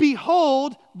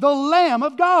 "Behold the Lamb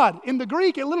of God." In the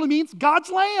Greek, it literally means God's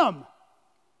Lamb.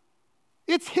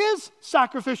 It's His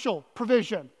sacrificial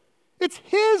provision. It's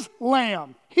His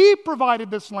lamb. He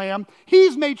provided this lamb.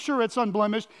 He's made sure it's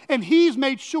unblemished, and He's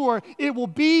made sure it will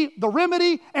be the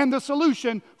remedy and the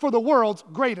solution for the world's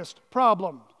greatest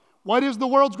problem. What is the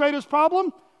world's greatest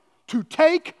problem? To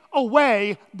take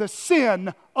away the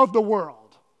sin of the world.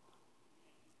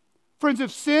 Friends,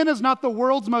 if sin is not the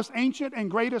world's most ancient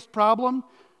and greatest problem,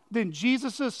 then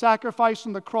Jesus' sacrifice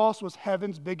on the cross was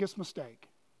heaven's biggest mistake.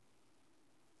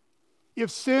 If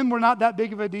sin were not that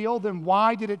big of a deal, then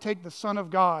why did it take the Son of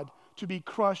God to be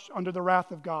crushed under the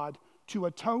wrath of God to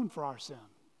atone for our sin?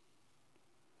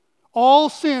 All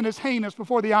sin is heinous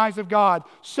before the eyes of God,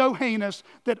 so heinous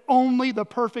that only the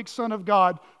perfect Son of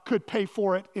God could pay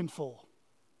for it in full.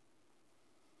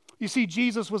 You see,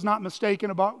 Jesus was not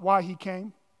mistaken about why He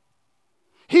came.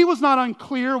 He was not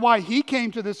unclear why He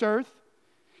came to this earth.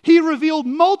 He revealed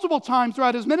multiple times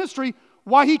throughout His ministry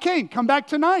why He came. Come back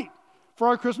tonight for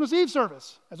our Christmas Eve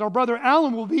service, as our brother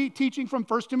Alan will be teaching from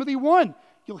 1 Timothy 1.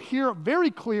 You'll hear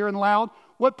very clear and loud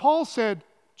what Paul said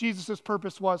Jesus'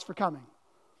 purpose was for coming.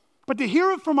 But to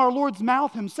hear it from our Lord's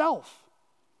mouth Himself,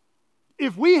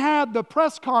 if we had the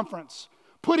press conference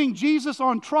putting Jesus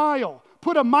on trial,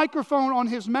 put a microphone on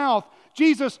His mouth,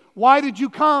 "Jesus, why did you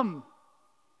come?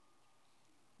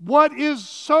 What is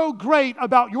so great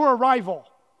about your arrival?"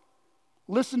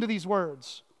 Listen to these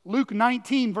words. Luke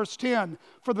 19, verse 10,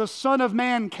 "For the Son of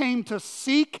Man came to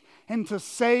seek and to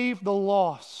save the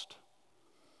lost."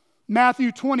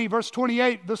 Matthew 20, verse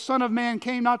 28, "The Son of Man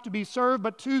came not to be served,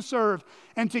 but to serve,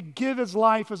 and to give His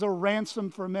life as a ransom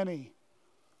for many."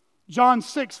 John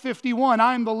 6:51,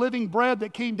 "I am the living bread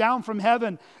that came down from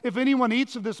heaven. If anyone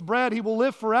eats of this bread, he will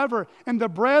live forever. And the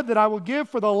bread that I will give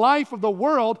for the life of the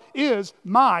world is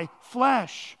my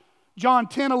flesh." John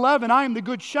 10:11, "I am the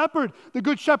good shepherd. The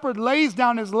good shepherd lays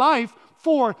down his life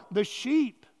for the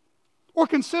sheep." Or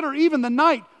consider even the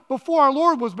night before our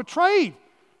Lord was betrayed.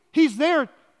 He's there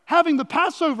having the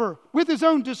Passover with His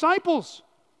own disciples.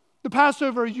 The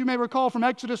Passover, as you may recall from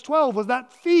Exodus 12, was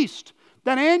that feast,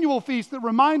 that annual feast that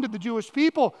reminded the Jewish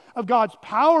people of God's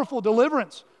powerful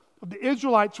deliverance of the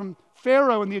Israelites from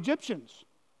Pharaoh and the Egyptians.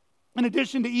 In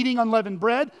addition to eating unleavened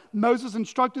bread, Moses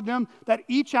instructed them that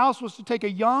each house was to take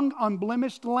a young,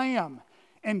 unblemished lamb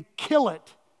and kill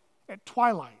it at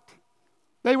twilight.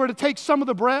 They were to take some of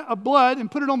the blood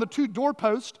and put it on the 2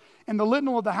 doorposts and the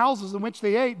lintel of the houses in which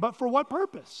they ate. But for what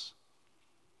purpose?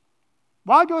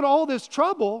 Why go to all this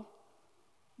trouble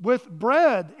with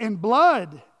bread and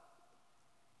blood?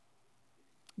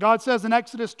 God says in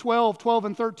Exodus 12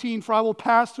 and 13, "For I will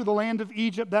pass through the land of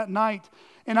Egypt that night,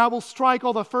 and I will strike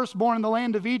all the firstborn in the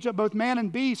land of Egypt, both man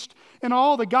and beast, and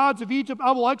all the gods of Egypt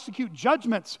I will execute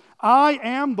judgments. I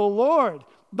am the Lord.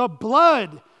 The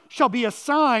blood shall be a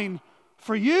sign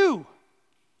for you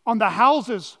on the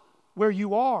houses where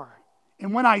you are.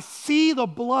 And when I see the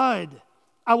blood,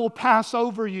 I will pass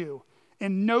over you,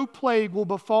 and no plague will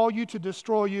befall you to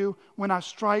destroy you when I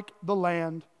strike the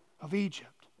land of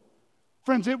Egypt."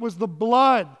 Friends, it was the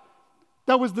blood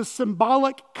that was the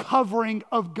symbolic covering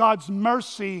of God's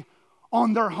mercy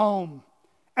on their home,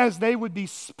 as they would be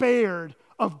spared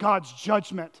of God's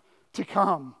judgment to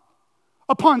come.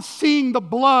 Upon seeing the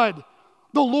blood,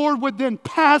 the Lord would then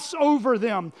pass over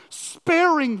them,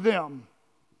 sparing them.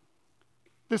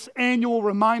 This annual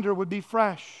reminder would be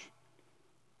freshly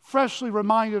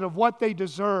reminded of what they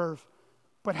deserve,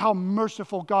 but how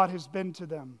merciful God has been to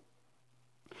them.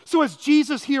 So as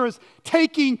Jesus here is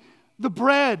taking the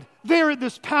bread there at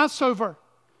this Passover,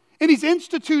 and he's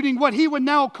instituting what he would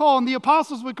now call, and the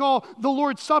apostles would call, the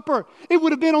Lord's Supper. It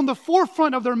would have been on the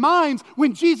forefront of their minds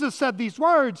when Jesus said these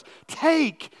words,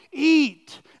 "Take,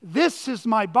 eat, this is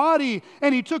my body."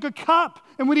 And he took a cup,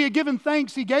 and when he had given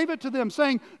thanks, he gave it to them,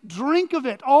 saying, "Drink of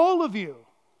it, all of you,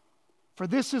 for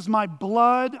this is my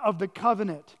blood of the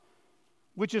covenant,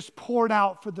 which is poured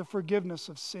out for the forgiveness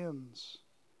of sins."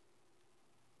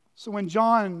 So when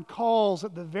John calls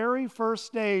at the very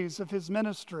first days of his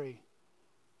ministry,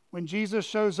 when Jesus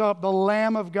shows up, the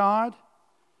Lamb of God,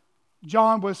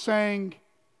 John was saying,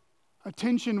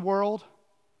 "Attention world,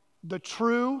 the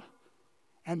true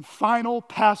and final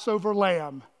Passover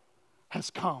Lamb has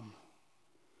come.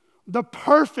 The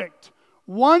perfect,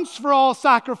 once-for-all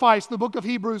sacrifice," the book of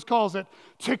Hebrews calls it,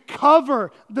 "to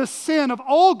cover the sin of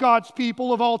all God's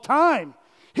people of all time."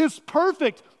 His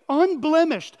perfect,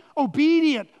 unblemished,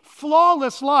 obedient,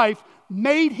 flawless life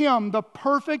made him the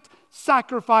perfect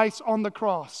sacrifice on the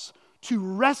cross to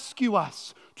rescue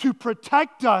us, to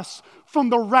protect us from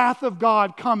the wrath of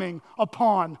God coming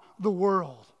upon the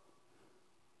world.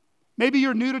 Maybe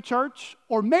you're new to church,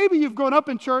 or maybe you've grown up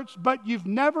in church, but you've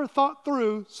never thought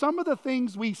through some of the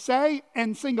things we say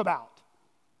and sing about.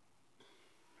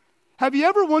 Have you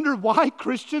ever wondered why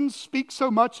Christians speak so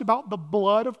much about the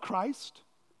blood of Christ?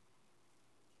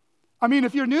 I mean,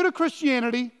 if you're new to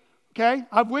Christianity, okay,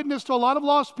 I've witnessed to a lot of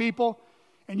lost people,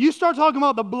 and you start talking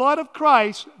about the blood of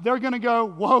Christ, they're going to go,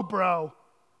 "Whoa, bro,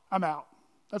 I'm out.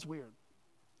 That's weird."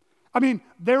 I mean,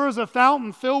 there is a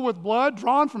fountain filled with blood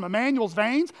drawn from Emmanuel's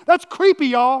veins. That's creepy,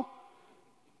 y'all.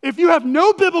 If you have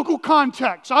no biblical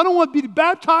context, I don't want to be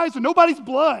baptized in nobody's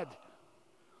blood.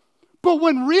 But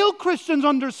when real Christians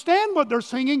understand what they're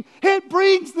singing, it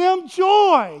brings them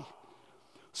joy.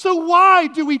 So why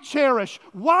do we cherish?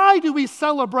 Why do we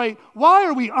celebrate? Why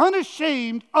are we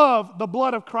unashamed of the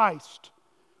blood of Christ?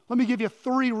 Let me give you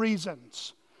 3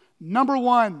 reasons. Number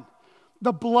 1,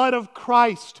 the blood of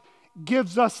Christ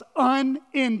gives us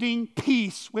unending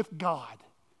peace with God.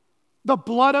 The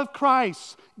blood of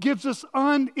Christ gives us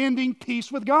unending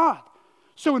peace with God.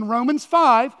 So in Romans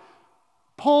 5,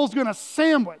 Paul's going to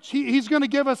sandwich. He's going to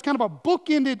give us kind of a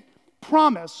bookended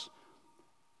promise,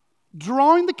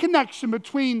 drawing the connection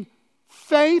between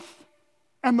faith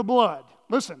and the blood.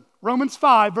 Listen, Romans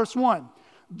 5, verse 1.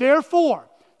 "Therefore,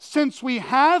 since we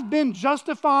have been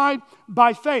justified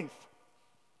by faith,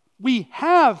 we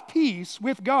have peace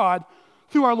with God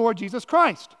through our Lord Jesus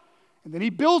Christ." And then he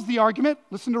builds the argument.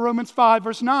 Listen to Romans 5,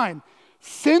 verse 9.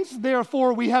 "Since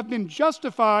therefore we have been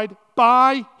justified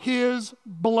by his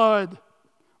blood,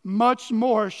 much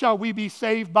more shall we be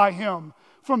saved by him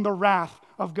from the wrath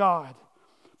of God."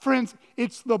 Friends,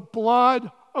 it's the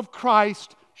blood of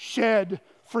Christ shed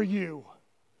for you,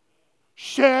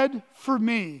 shed for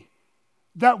me,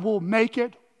 that will make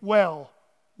it well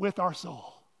with our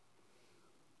soul.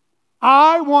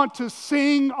 I want to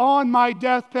sing on my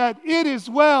deathbed, "It is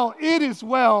well, it is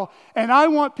well." And I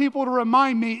want people to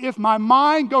remind me if my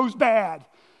mind goes bad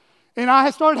and I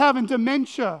start having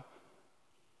dementia,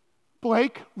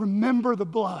 "Blake, remember the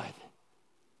blood."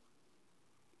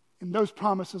 And those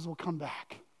promises will come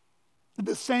back.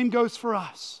 The same goes for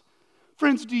us.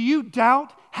 Friends, do you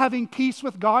doubt having peace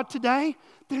with God today?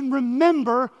 Then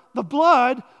remember the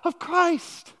blood of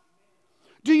Christ.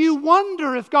 Do you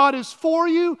wonder if God is for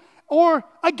you or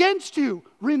against you?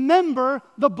 Remember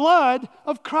the blood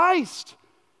of Christ.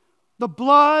 The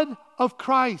blood of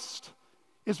Christ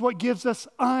is what gives us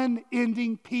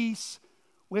unending peace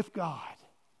with God.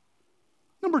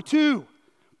 Number 2,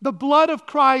 the blood of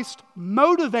Christ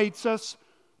motivates us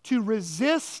to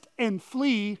resist and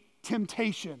flee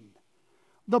temptation.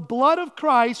 The blood of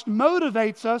Christ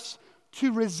motivates us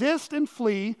to resist and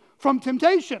flee from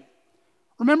temptation.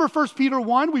 Remember 1 Peter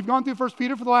 1? We've gone through 1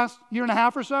 Peter for the last year and a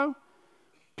half or so.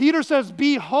 Peter says,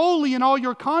 "Be holy in all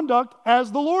your conduct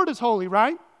as the Lord is holy,"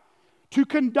 right? To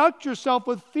conduct yourself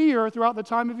with fear throughout the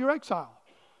time of your exile.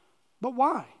 But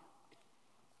why?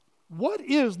 What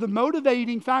is the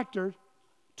motivating factor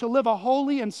to live a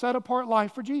holy and set-apart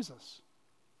life for Jesus?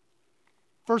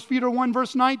 1 Peter 1,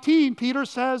 verse 19, Peter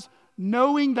says,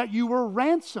 "Knowing that you were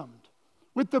ransomed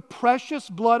with the precious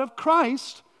blood of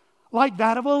Christ, like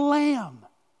that of a lamb,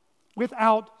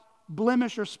 without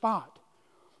blemish or spot."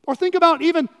 Or think about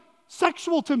even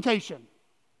sexual temptation.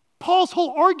 Paul's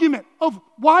whole argument of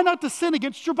why not to sin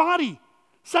against your body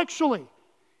sexually.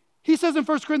 He says in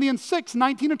 1 Corinthians 6,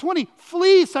 19 and 20,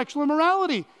 flee sexual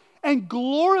immorality and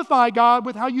glorify God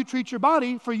with how you treat your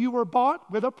body, for you were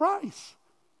bought with a price.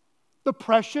 The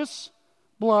precious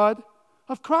blood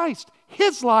of Christ.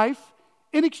 His life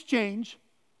in exchange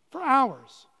for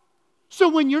ours. So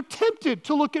when you're tempted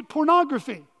to look at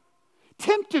pornography,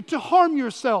 tempted to harm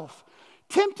yourself,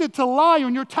 tempted to lie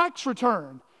on your tax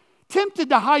return, tempted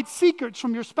to hide secrets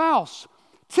from your spouse,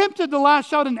 tempted to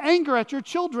lash out in anger at your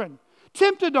children,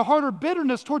 tempted to harbor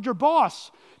bitterness toward your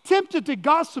boss, tempted to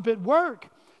gossip at work,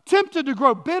 tempted to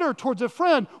grow bitter towards a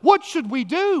friend, what should we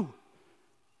do?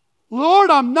 Lord,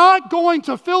 I'm not going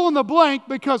to fill in the blank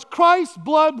because Christ's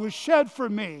blood was shed for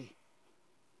me.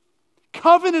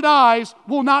 Covenant eyes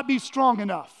will not be strong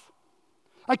enough.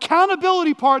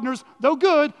 Accountability partners, though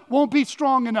good, won't be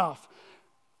strong enough.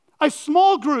 A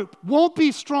small group won't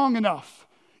be strong enough.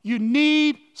 You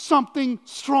need something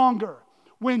stronger.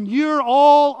 When you're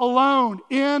all alone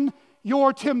in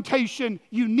your temptation,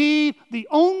 you need the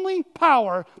only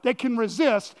power that can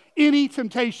resist any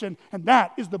temptation, and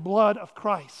that is the blood of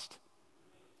Christ.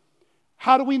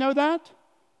 How do we know that?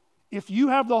 If you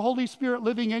have the Holy Spirit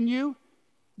living in you,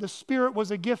 the Spirit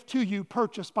was a gift to you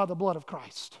purchased by the blood of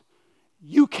Christ.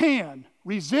 You can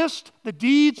resist the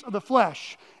deeds of the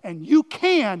flesh, and you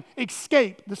can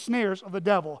escape the snares of the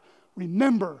devil.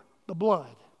 Remember the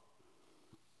blood.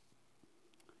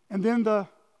 And then the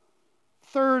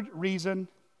third reason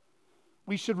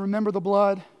we should remember the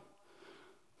blood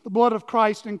of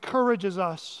Christ encourages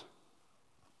us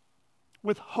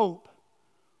with hope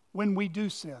when we do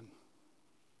sin.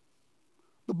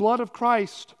 The blood of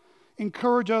Christ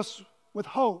encourages us with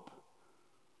hope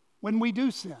when we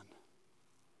do sin.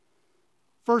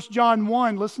 1 John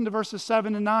 1, listen to verses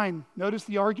 7 and 9. Notice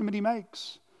the argument he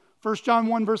makes. 1 John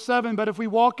 1 verse 7, but if we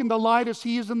walk in the light as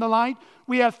he is in the light,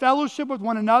 we have fellowship with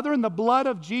one another, and the blood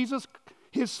of Jesus,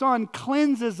 his Son,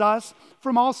 cleanses us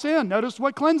from all sin. Notice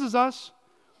what cleanses us.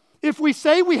 If we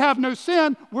say we have no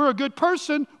sin, we're a good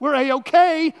person, we're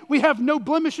A-okay, we have no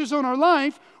blemishes on our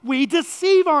life, we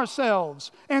deceive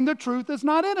ourselves, and the truth is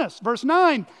not in us. Verse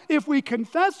 9, if we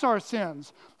confess our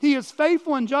sins, he is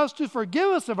faithful and just to forgive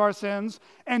us of our sins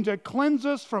and to cleanse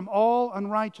us from all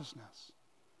unrighteousness.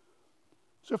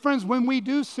 So friends, when we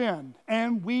do sin,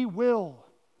 and we will,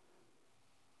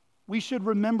 we should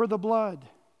remember the blood.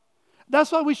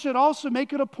 That's why we should also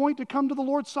make it a point to come to the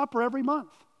Lord's Supper every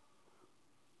month.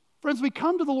 Friends, we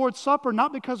come to the Lord's Supper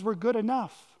not because we're good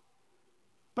enough,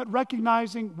 but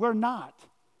recognizing we're not,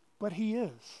 but he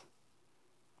is.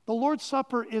 The Lord's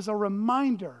Supper is a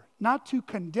reminder not to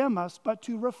condemn us, but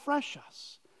to refresh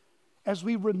us as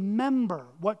we remember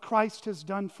what Christ has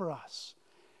done for us.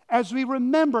 As we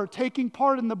remember taking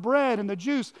part in the bread and the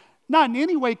juice, not in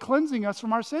any way cleansing us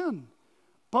from our sin,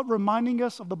 but reminding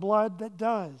us of the blood that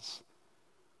does.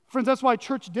 Friends, that's why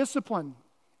church discipline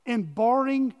and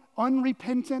barring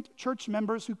unrepentant church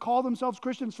members who call themselves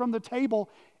Christians from the table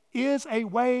is a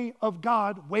way of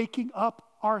God waking up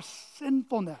our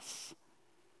sinfulness.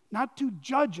 Not to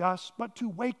judge us, but to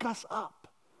wake us up.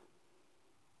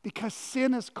 Because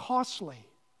sin is costly.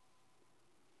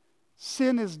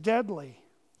 Sin is deadly.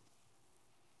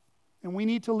 And we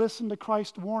need to listen to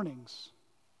Christ's warnings.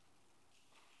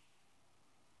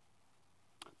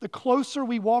 The closer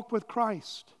we walk with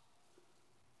Christ,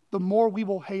 the more we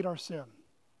will hate our sin.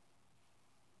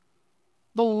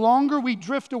 The longer we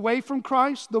drift away from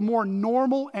Christ, the more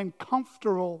normal and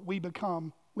comfortable we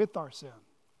become with our sin.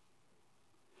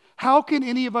 How can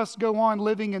any of us go on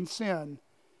living in sin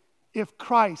if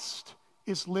Christ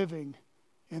is living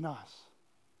in us?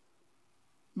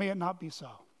 May it not be so.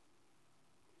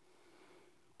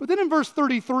 But then in verse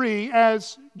 33,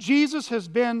 as Jesus has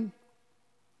been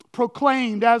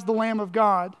proclaimed as the Lamb of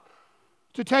God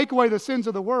to take away the sins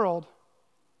of the world,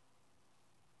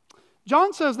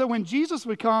 John says that when Jesus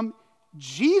would come,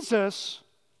 Jesus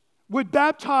would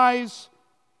baptize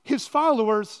his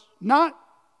followers not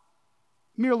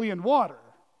merely in water,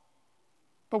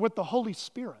 but with the Holy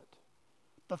Spirit,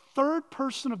 the third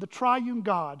person of the triune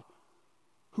God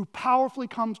who powerfully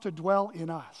comes to dwell in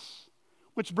us.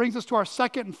 Which brings us to our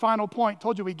second and final point.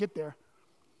 Told you we'd get there.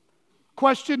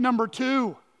 Question number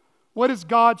 2. What is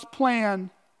God's plan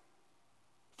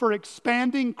for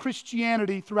expanding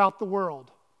Christianity throughout the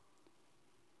world?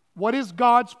 What is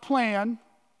God's plan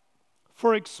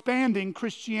for expanding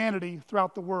Christianity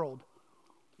throughout the world?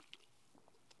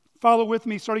 Follow with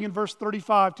me, starting in verse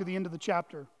 35 to the end of the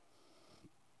chapter.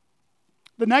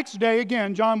 The next day,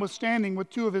 again, John was standing with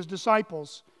 2 of his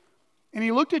disciples, and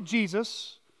he looked at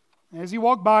Jesus, and as he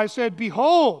walked by, said,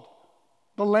 "Behold,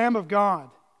 the Lamb of God."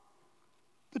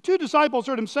 The 2 disciples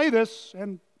heard him say this,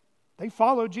 and they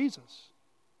followed Jesus.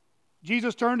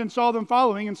 Jesus turned and saw them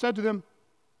following and said to them,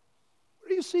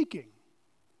 "What are you seeking?"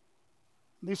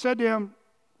 And they said to him,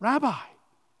 "Rabbi,"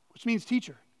 which means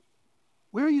teacher,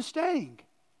 "where are you staying?"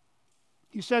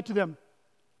 He said to them,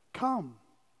 "Come,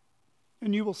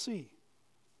 and you will see."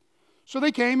 So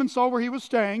they came and saw where he was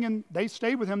staying, and they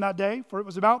stayed with him that day, for it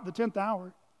was about the 10th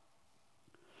hour.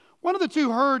 One of the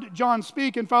two heard John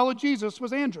speak and followed Jesus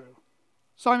was Andrew,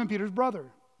 Simon Peter's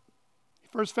brother. He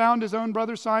first found his own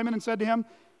brother Simon and said to him,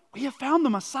 "We have found the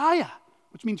Messiah,"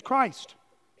 which means Christ.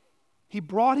 He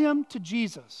brought him to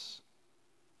Jesus.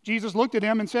 Jesus looked at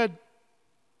him and said,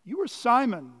 "You are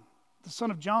Simon, the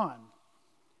son of John.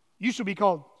 You shall be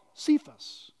called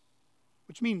Cephas,"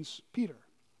 which means Peter.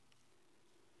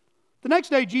 The next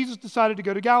day, Jesus decided to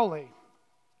go to Galilee.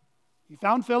 He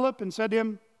found Philip and said to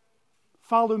him,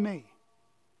 "Follow me."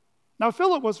 Now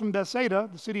Philip was from Bethsaida,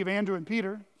 the city of Andrew and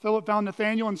Peter. Philip found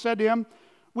Nathanael and said to him,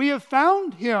 "We have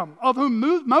found him of whom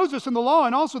Moses in the law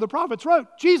and also the prophets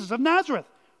wrote, Jesus of Nazareth,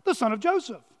 the son of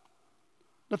Joseph."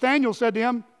 Nathanael said to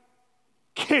him,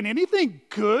 "Can anything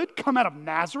good come out of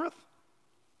Nazareth?"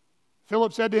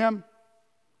 Philip said to him,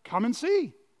 "Come and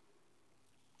see."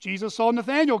 Jesus saw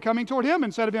Nathanael coming toward him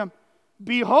and said of him,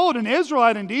 "Behold, an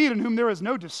Israelite indeed, in whom there is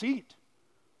no deceit."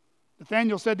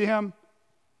 Nathanael said to him,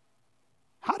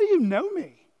 "How do you know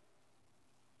me?"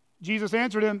 Jesus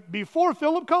answered him, "Before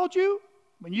Philip called you,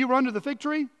 when you were under the fig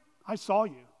tree, I saw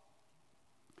you."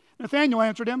 Nathanael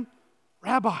answered him,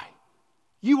 "Rabbi,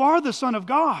 you are the Son of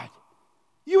God.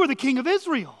 You are the King of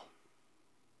Israel."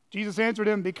 Jesus answered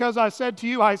him, "Because I said to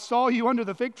you, I saw you under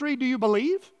the fig tree, do you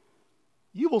believe?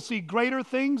 You will see greater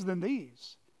things than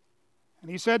these." And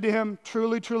he said to him,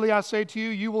 "Truly, truly, I say to you,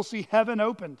 you will see heaven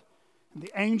opened, and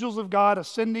the angels of God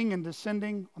ascending and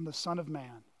descending on the Son of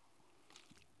Man."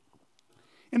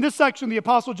 In this section, the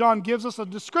Apostle John gives us a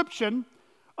description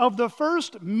of the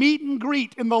first meet and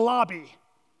greet in the lobby,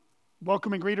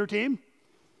 welcome and greeter team,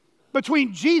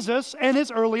 between Jesus and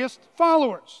his earliest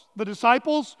followers. The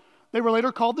disciples, they were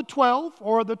later called the 12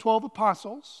 or the 12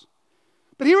 apostles.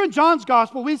 But here in John's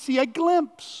gospel, we see a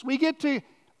glimpse. We get to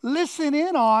listen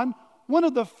in on one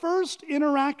of the first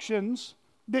interactions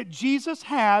that Jesus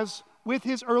has with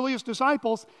his earliest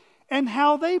disciples and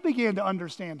how they began to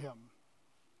understand him.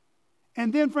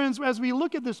 And then, friends, as we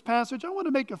look at this passage, I want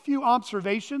to make a few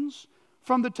observations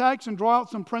from the text and draw out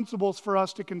some principles for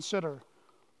us to consider.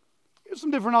 Here's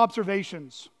some different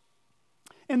observations.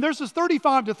 In verses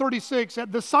 35 to 36,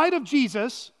 at the sight of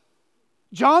Jesus,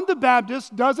 John the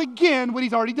Baptist does again what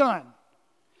he's already done.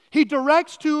 He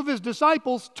directs two of his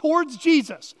disciples towards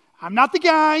Jesus. I'm not the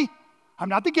guy. I'm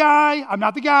not the guy. I'm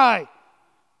not the guy.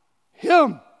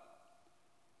 Him.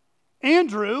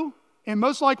 Andrew and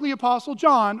most likely Apostle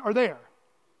John are there.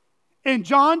 And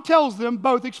John tells them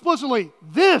both explicitly,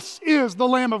 "This is the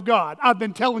Lamb of God I've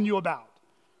been telling you about."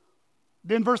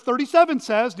 Then verse 37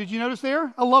 says, did you notice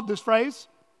there? I love this phrase.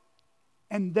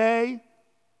 And they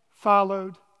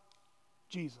followed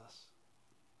Jesus.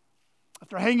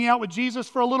 After hanging out with Jesus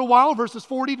for a little while, verses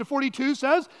 40 to 42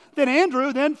 says, that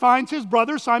Andrew then finds his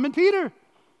brother Simon Peter.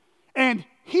 And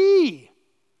he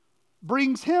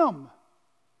brings him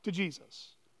to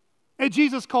Jesus. And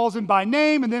Jesus calls him by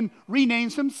name and then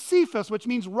renames him Cephas, which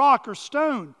means rock or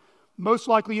stone, most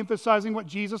likely emphasizing what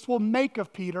Jesus will make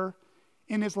of Peter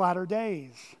in his latter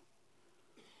days.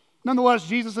 Nonetheless,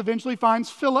 Jesus eventually finds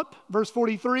Philip, verse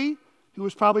 43, who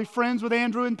was probably friends with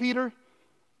Andrew and Peter,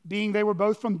 being they were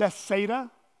both from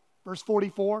Bethsaida, verse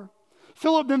 44.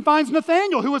 Philip then finds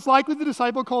Nathanael, who was likely the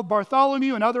disciple called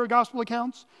Bartholomew in other gospel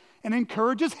accounts, and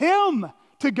encourages him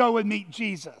to go and meet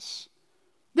Jesus.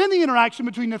 Then the interaction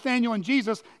between Nathanael and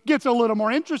Jesus gets a little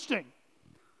more interesting.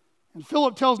 And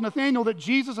Philip tells Nathanael that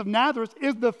Jesus of Nazareth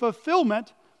is the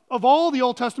fulfillment of all the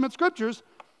Old Testament scriptures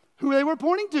who they were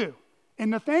pointing to.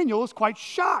 And Nathanael is quite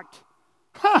shocked.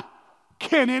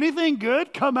 Can anything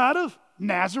good come out of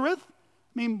Nazareth?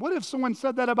 I mean, what if someone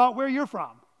said that about where you're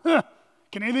from?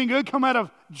 Can anything good come out of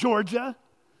Georgia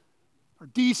or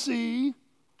D.C.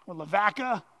 or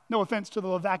Lavaca? No offense to the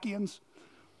Lavakians.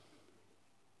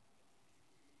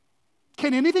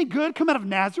 Can anything good come out of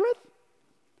Nazareth?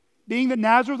 Being that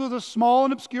Nazareth was a small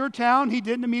and obscure town, he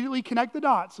didn't immediately connect the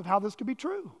dots of how this could be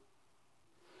true.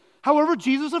 However,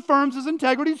 Jesus affirms his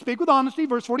integrity to speak with honesty,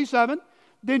 verse 47.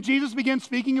 Then Jesus began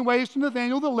speaking in ways to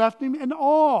Nathanael that left him in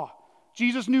awe.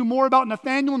 Jesus knew more about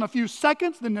Nathanael in a few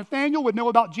seconds than Nathanael would know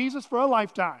about Jesus for a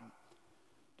lifetime.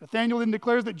 Nathanael then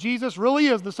declares that Jesus really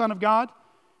is the Son of God,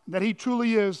 and that he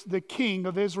truly is the King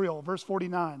of Israel, verse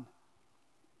 49.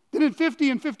 Then in 50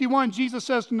 and 51, Jesus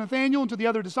says to Nathanael and to the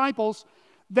other disciples,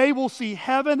 they will see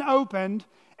heaven opened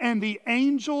and the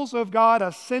angels of God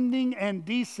ascending and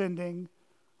descending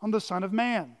on the Son of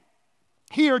Man.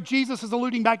 Here, Jesus is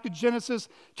alluding back to Genesis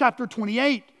chapter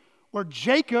 28, where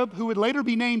Jacob, who would later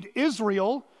be named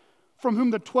Israel, from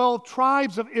whom the 12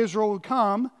 tribes of Israel would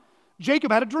come,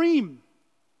 Jacob had a dream.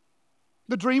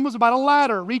 The dream was about a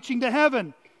ladder reaching to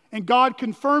heaven, and God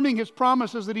confirming his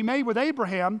promises that he made with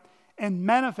Abraham and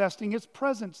manifesting his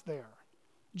presence there.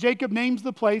 Jacob names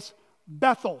the place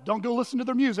Bethel. Don't go listen to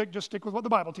their music, just stick with what the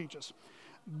Bible teaches.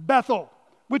 Bethel,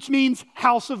 which means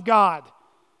house of God.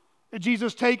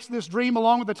 Jesus takes this dream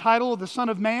along with the title of the Son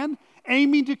of Man,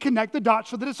 aiming to connect the dots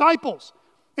for the disciples.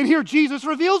 And here Jesus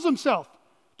reveals himself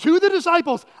to the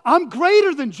disciples. I'm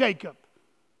greater than Jacob,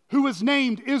 who was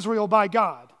named Israel by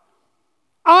God.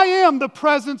 I am the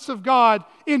presence of God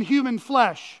in human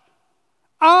flesh.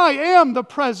 I am the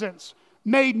presence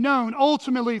made known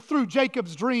ultimately through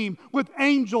Jacob's dream, with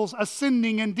angels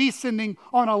ascending and descending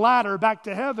on a ladder back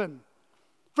to heaven.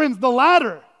 Friends, the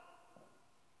ladder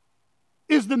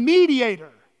is the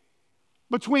mediator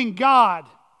between God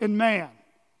and man.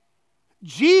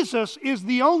 Jesus is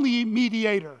the only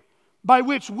mediator by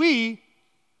which we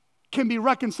can be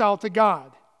reconciled to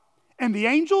God. And the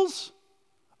angels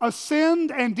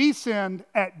ascend and descend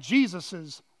at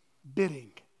Jesus'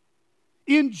 bidding.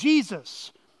 In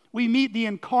Jesus, we meet the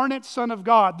incarnate Son of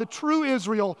God, the true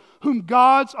Israel, whom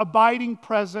God's abiding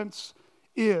presence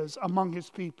is among his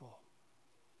people.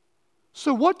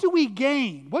 So what do we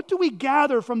gain? What do we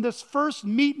gather from this first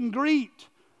meet and greet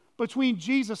between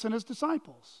Jesus and his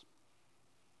disciples?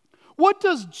 What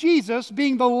does Jesus,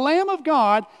 being the Lamb of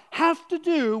God, have to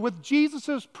do with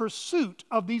Jesus' pursuit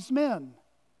of these men?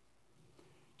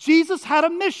 Jesus had a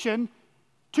mission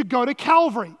to go to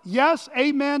Calvary. Yes,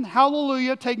 amen,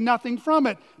 hallelujah, take nothing from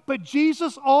it. But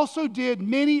Jesus also did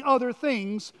many other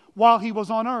things while he was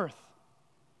on earth.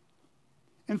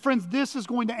 And friends, this is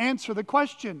going to answer the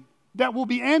question that will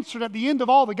be answered at the end of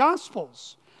all the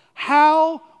Gospels.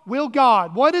 How will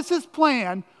God, what is his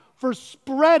plan for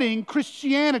spreading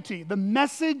Christianity, the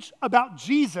message about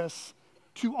Jesus,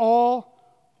 to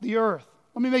all the earth?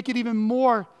 Let me make it even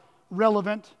more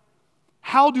relevant.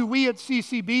 How do we at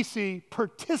CCBC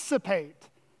participate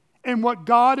in what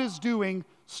God is doing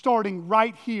starting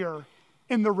right here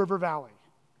in the River Valley?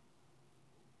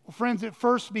 Well, friends, it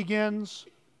first begins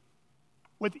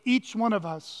with each one of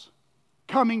us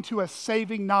coming to a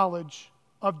saving knowledge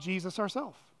of Jesus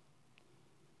ourselves.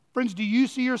 Friends, do you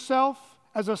see yourself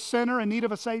as a sinner in need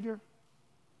of a Savior?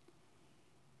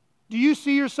 Do you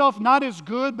see yourself not as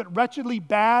good but wretchedly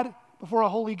bad before a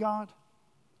holy God?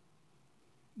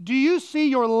 Do you see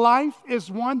your life as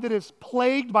one that is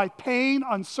plagued by pain,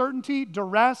 uncertainty,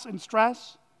 duress, and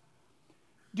stress?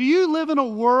 Do you live in a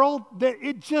world that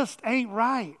it just ain't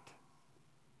right?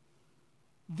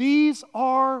 These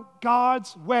are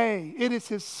God's way. It is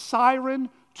his siren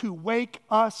to wake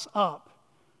us up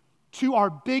to our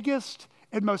biggest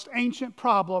and most ancient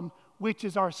problem, which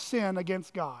is our sin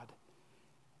against God,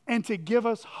 and to give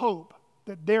us hope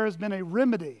that there has been a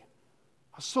remedy,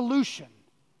 a solution,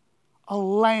 a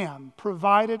lamb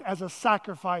provided as a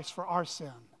sacrifice for our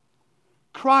sin.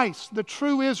 Christ, the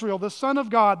true Israel, the Son of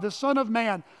God, the Son of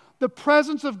Man, the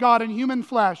presence of God in human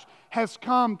flesh, has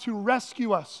come to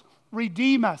rescue us,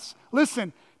 redeem us.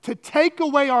 Listen, to take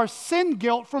away our sin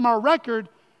guilt from our record,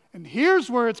 and here's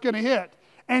where it's going to hit,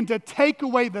 and to take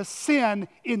away the sin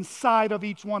inside of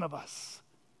each one of us.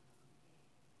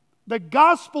 The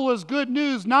gospel is good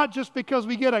news not just because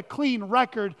we get a clean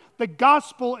record. The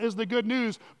gospel is the good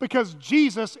news because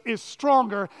Jesus is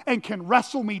stronger and can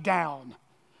wrestle me down.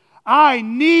 I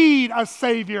need a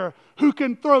Savior who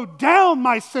can throw down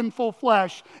my sinful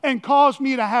flesh and cause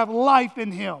me to have life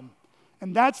in him.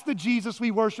 And that's the Jesus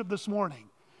we worship this morning.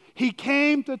 He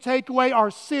came to take away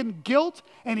our sin guilt,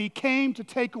 and he came to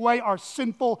take away our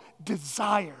sinful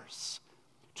desires,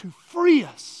 to free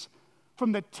us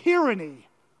from the tyranny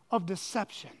of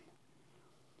deception.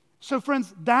 So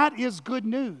friends, that is good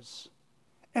news.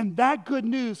 And that good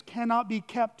news cannot be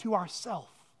kept to ourselves.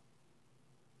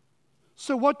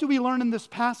 So what do we learn in this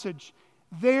passage?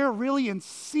 They're really in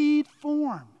seed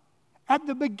form at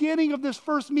the beginning of this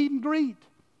first meet and greet.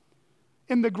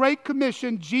 In the Great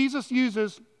Commission, Jesus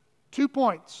uses 2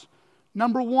 points.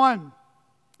 Number one,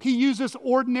 he uses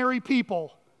ordinary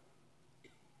people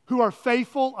who are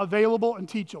faithful, available, and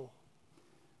teachable.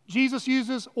 Jesus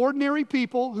uses ordinary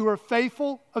people who are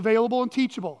faithful, available, and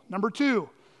teachable. Number two,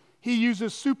 he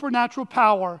uses supernatural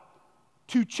power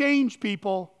to change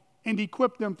people and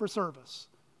equip them for service.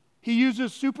 He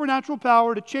uses supernatural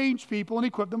power to change people and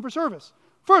equip them for service.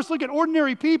 First, look at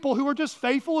ordinary people who are just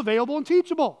faithful, available, and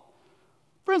teachable.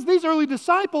 Friends, these early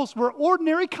disciples were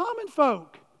ordinary common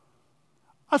folk.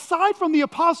 Aside from the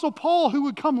Apostle Paul, who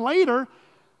would come later,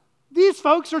 These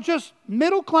folks are just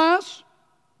middle class,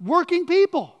 working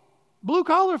people, blue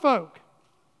collar folk.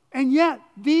 And yet,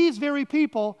 these very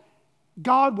people,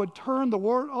 God would turn the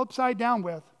world upside down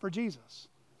with for Jesus.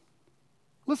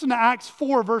 Listen to Acts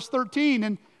 4, verse 13.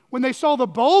 And when they saw the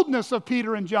boldness of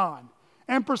Peter and John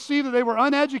and perceived that they were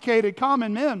uneducated,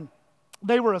 common men,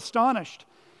 they were astonished,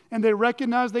 and they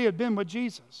recognized they had been with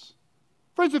Jesus.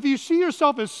 Friends, if you see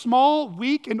yourself as small,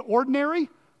 weak, and ordinary,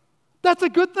 that's a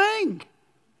good thing.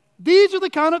 These are the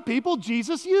kind of people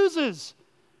Jesus uses.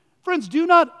 Friends, do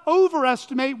not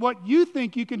overestimate what you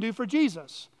think you can do for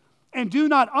Jesus, and do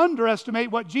not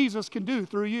underestimate what Jesus can do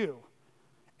through you.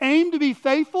 Aim to be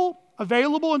faithful,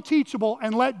 available, and teachable,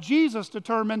 and let Jesus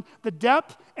determine the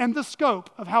depth and the scope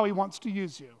of how he wants to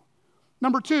use you.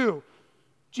 Number 2,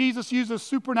 Jesus uses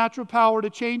supernatural power to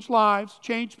change lives,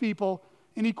 change people,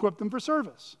 and equip them for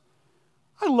service.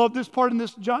 I love this part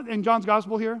in John's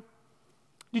gospel here.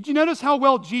 Did you notice how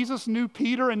well Jesus knew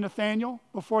Peter and Nathanael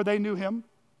before they knew him?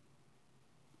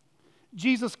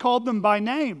 Jesus called them by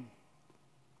name,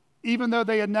 even though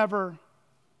they had never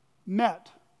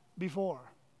met before.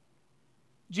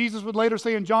 Jesus would later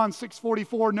say in John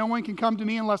 6:44, "No one can come to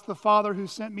me unless the Father who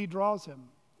sent me draws him."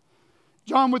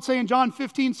 John would say in John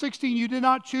 15:16, "You did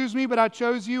not choose me, but I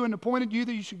chose you and appointed you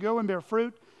that you should go and bear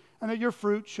fruit, and that your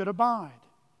fruit should abide."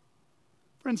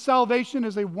 Friends, salvation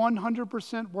is a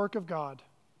 100% work of God,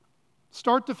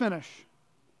 start to finish.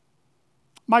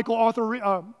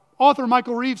 Author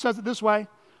Michael Reeves says it this way: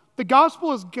 the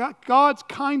gospel is God's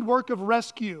kind work of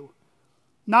rescue,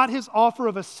 not his offer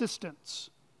of assistance.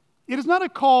 It is not a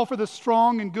call for the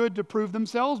strong and good to prove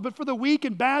themselves, but for the weak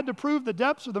and bad to prove the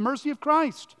depths of the mercy of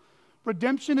Christ.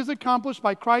 Redemption is accomplished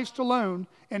by Christ alone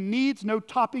and needs no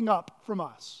topping up from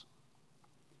us.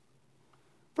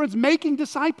 Friends, making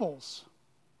disciples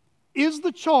is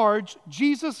the charge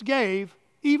Jesus gave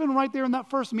even right there in that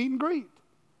first meet and greet.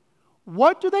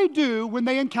 What do they do when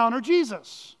they encounter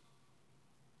Jesus?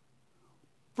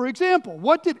 For example,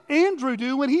 what did Andrew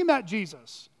do when he met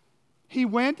Jesus? He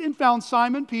went and found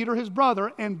Simon Peter, his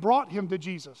brother, and brought him to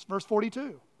Jesus. Verse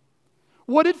 42.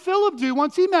 What did Philip do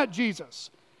once he met Jesus?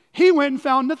 He went and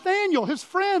found Nathanael, his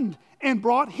friend, and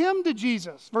brought him to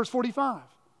Jesus. Verse 45.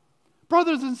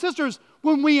 Brothers and sisters,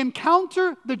 when we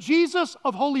encounter the Jesus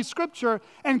of Holy Scripture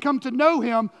and come to know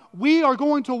him, we are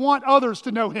going to want others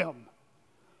to know him.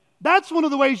 That's one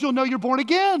of the ways you'll know you're born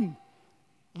again.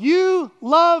 You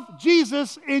love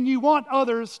Jesus and you want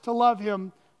others to love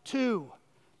him too.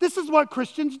 This is what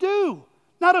Christians do.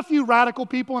 Not a few radical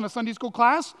people in a Sunday school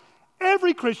class.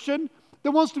 Every Christian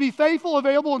that wants to be faithful,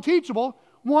 available, and teachable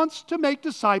wants to make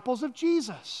disciples of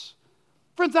Jesus.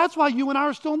 Friends, that's why you and I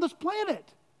are still on this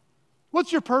planet.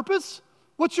 What's your purpose?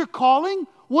 What's your calling?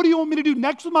 What do you want me to do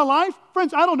next with my life?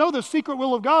 Friends, I don't know the secret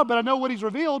will of God, but I know what he's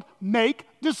revealed. Make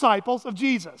disciples of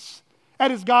Jesus.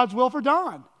 That is God's will for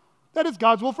Don. That is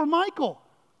God's will for Michael.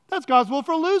 That's God's will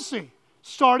for Lucy.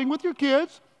 Starting with your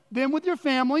kids, then with your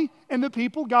family, and the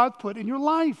people God's put in your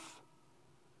life.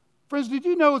 Friends, did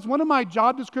you know it's one of my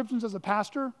job descriptions as a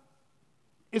pastor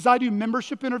is I do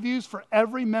membership interviews for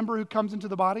every member who comes into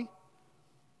the body?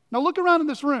 Now look around in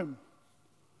this room.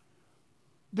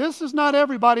 This is not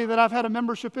everybody that I've had a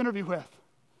membership interview with.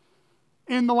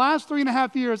 In the last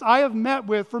 3.5 years, I have met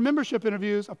with, for membership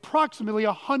interviews, approximately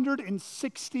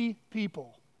 160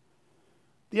 people.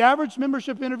 The average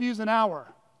membership interview is an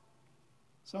hour,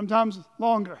 sometimes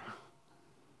longer.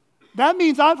 That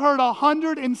means I've heard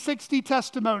 160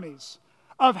 testimonies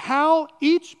of how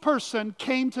each person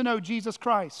came to know Jesus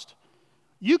Christ.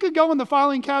 You could go in the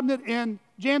filing cabinet in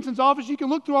Jansen's office, you can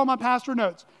look through all my pastor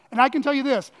notes, and I can tell you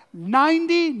this,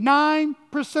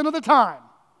 99% of the time,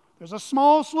 there's a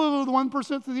small slew of the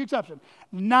 1% to the exception,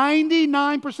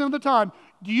 99% of the time,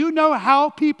 do you know how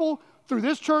people through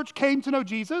this church came to know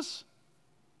Jesus?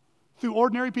 Through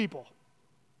ordinary people.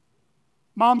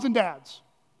 Moms and dads,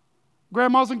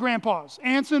 grandmas and grandpas,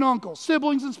 aunts and uncles,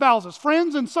 siblings and spouses,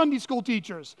 friends and Sunday school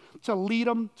teachers to lead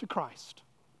them to Christ.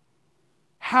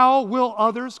 How will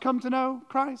others come to know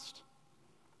Christ?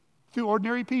 Through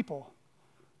ordinary people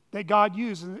that God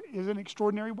uses in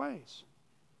extraordinary ways.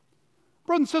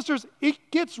 Brothers and sisters,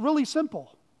 it gets really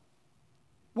simple.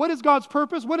 What is God's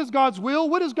purpose? What is God's will?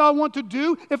 What does God want to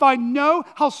do if I know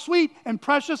how sweet and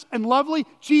precious and lovely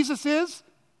Jesus is?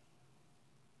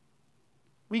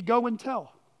 We go and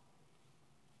tell.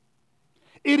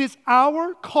 It is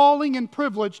our calling and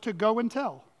privilege to go and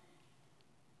tell.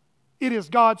 It is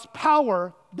God's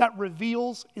power that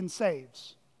reveals and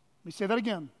saves. Let me say that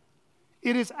again.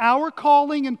 It is our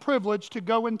calling and privilege to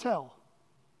go and tell.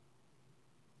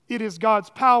 It is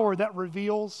God's power that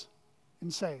reveals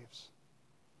and saves.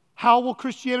 How will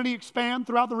Christianity expand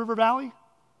throughout the River Valley?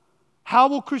 How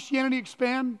will Christianity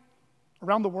expand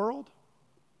around the world?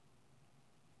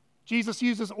 Jesus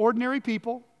uses ordinary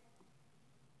people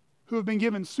who have been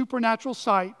given supernatural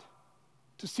sight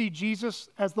to see Jesus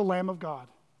as the Lamb of God.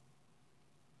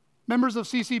 Members of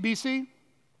CCBC,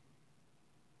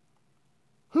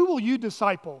 who will you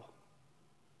disciple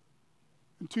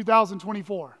in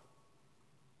 2024?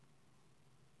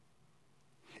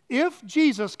 If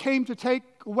Jesus came to take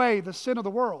away the sin of the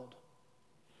world,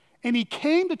 and He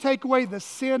came to take away the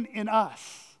sin in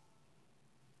us,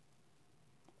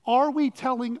 are we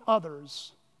telling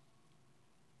others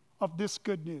of this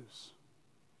good news?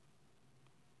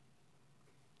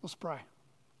 Let's pray.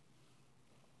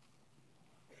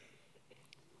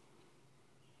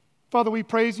 Father, we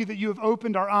praise You that You have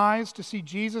opened our eyes to see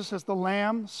Jesus as the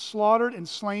Lamb slaughtered and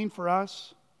slain for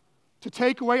us, to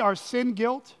take away our sin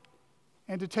guilt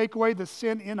and to take away the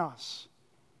sin in us.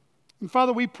 And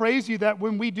Father, we praise You that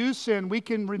when we do sin, we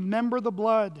can remember the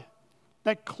blood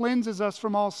that cleanses us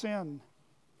from all sin.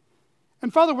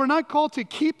 And Father, we're not called to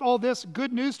keep all this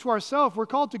good news to ourselves. We're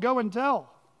called to go and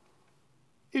tell.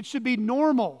 It should be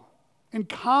normal and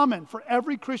common for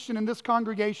every Christian in this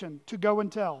congregation to go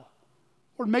and tell.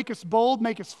 Lord, make us bold,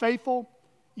 make us faithful.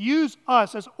 Use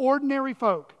us as ordinary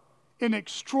folk in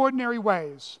extraordinary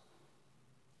ways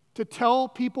to tell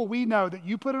people we know that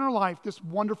You put in our life this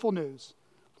wonderful news.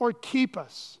 Lord, keep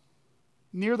us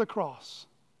near the cross.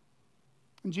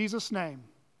 In Jesus' name,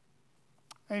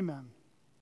 amen.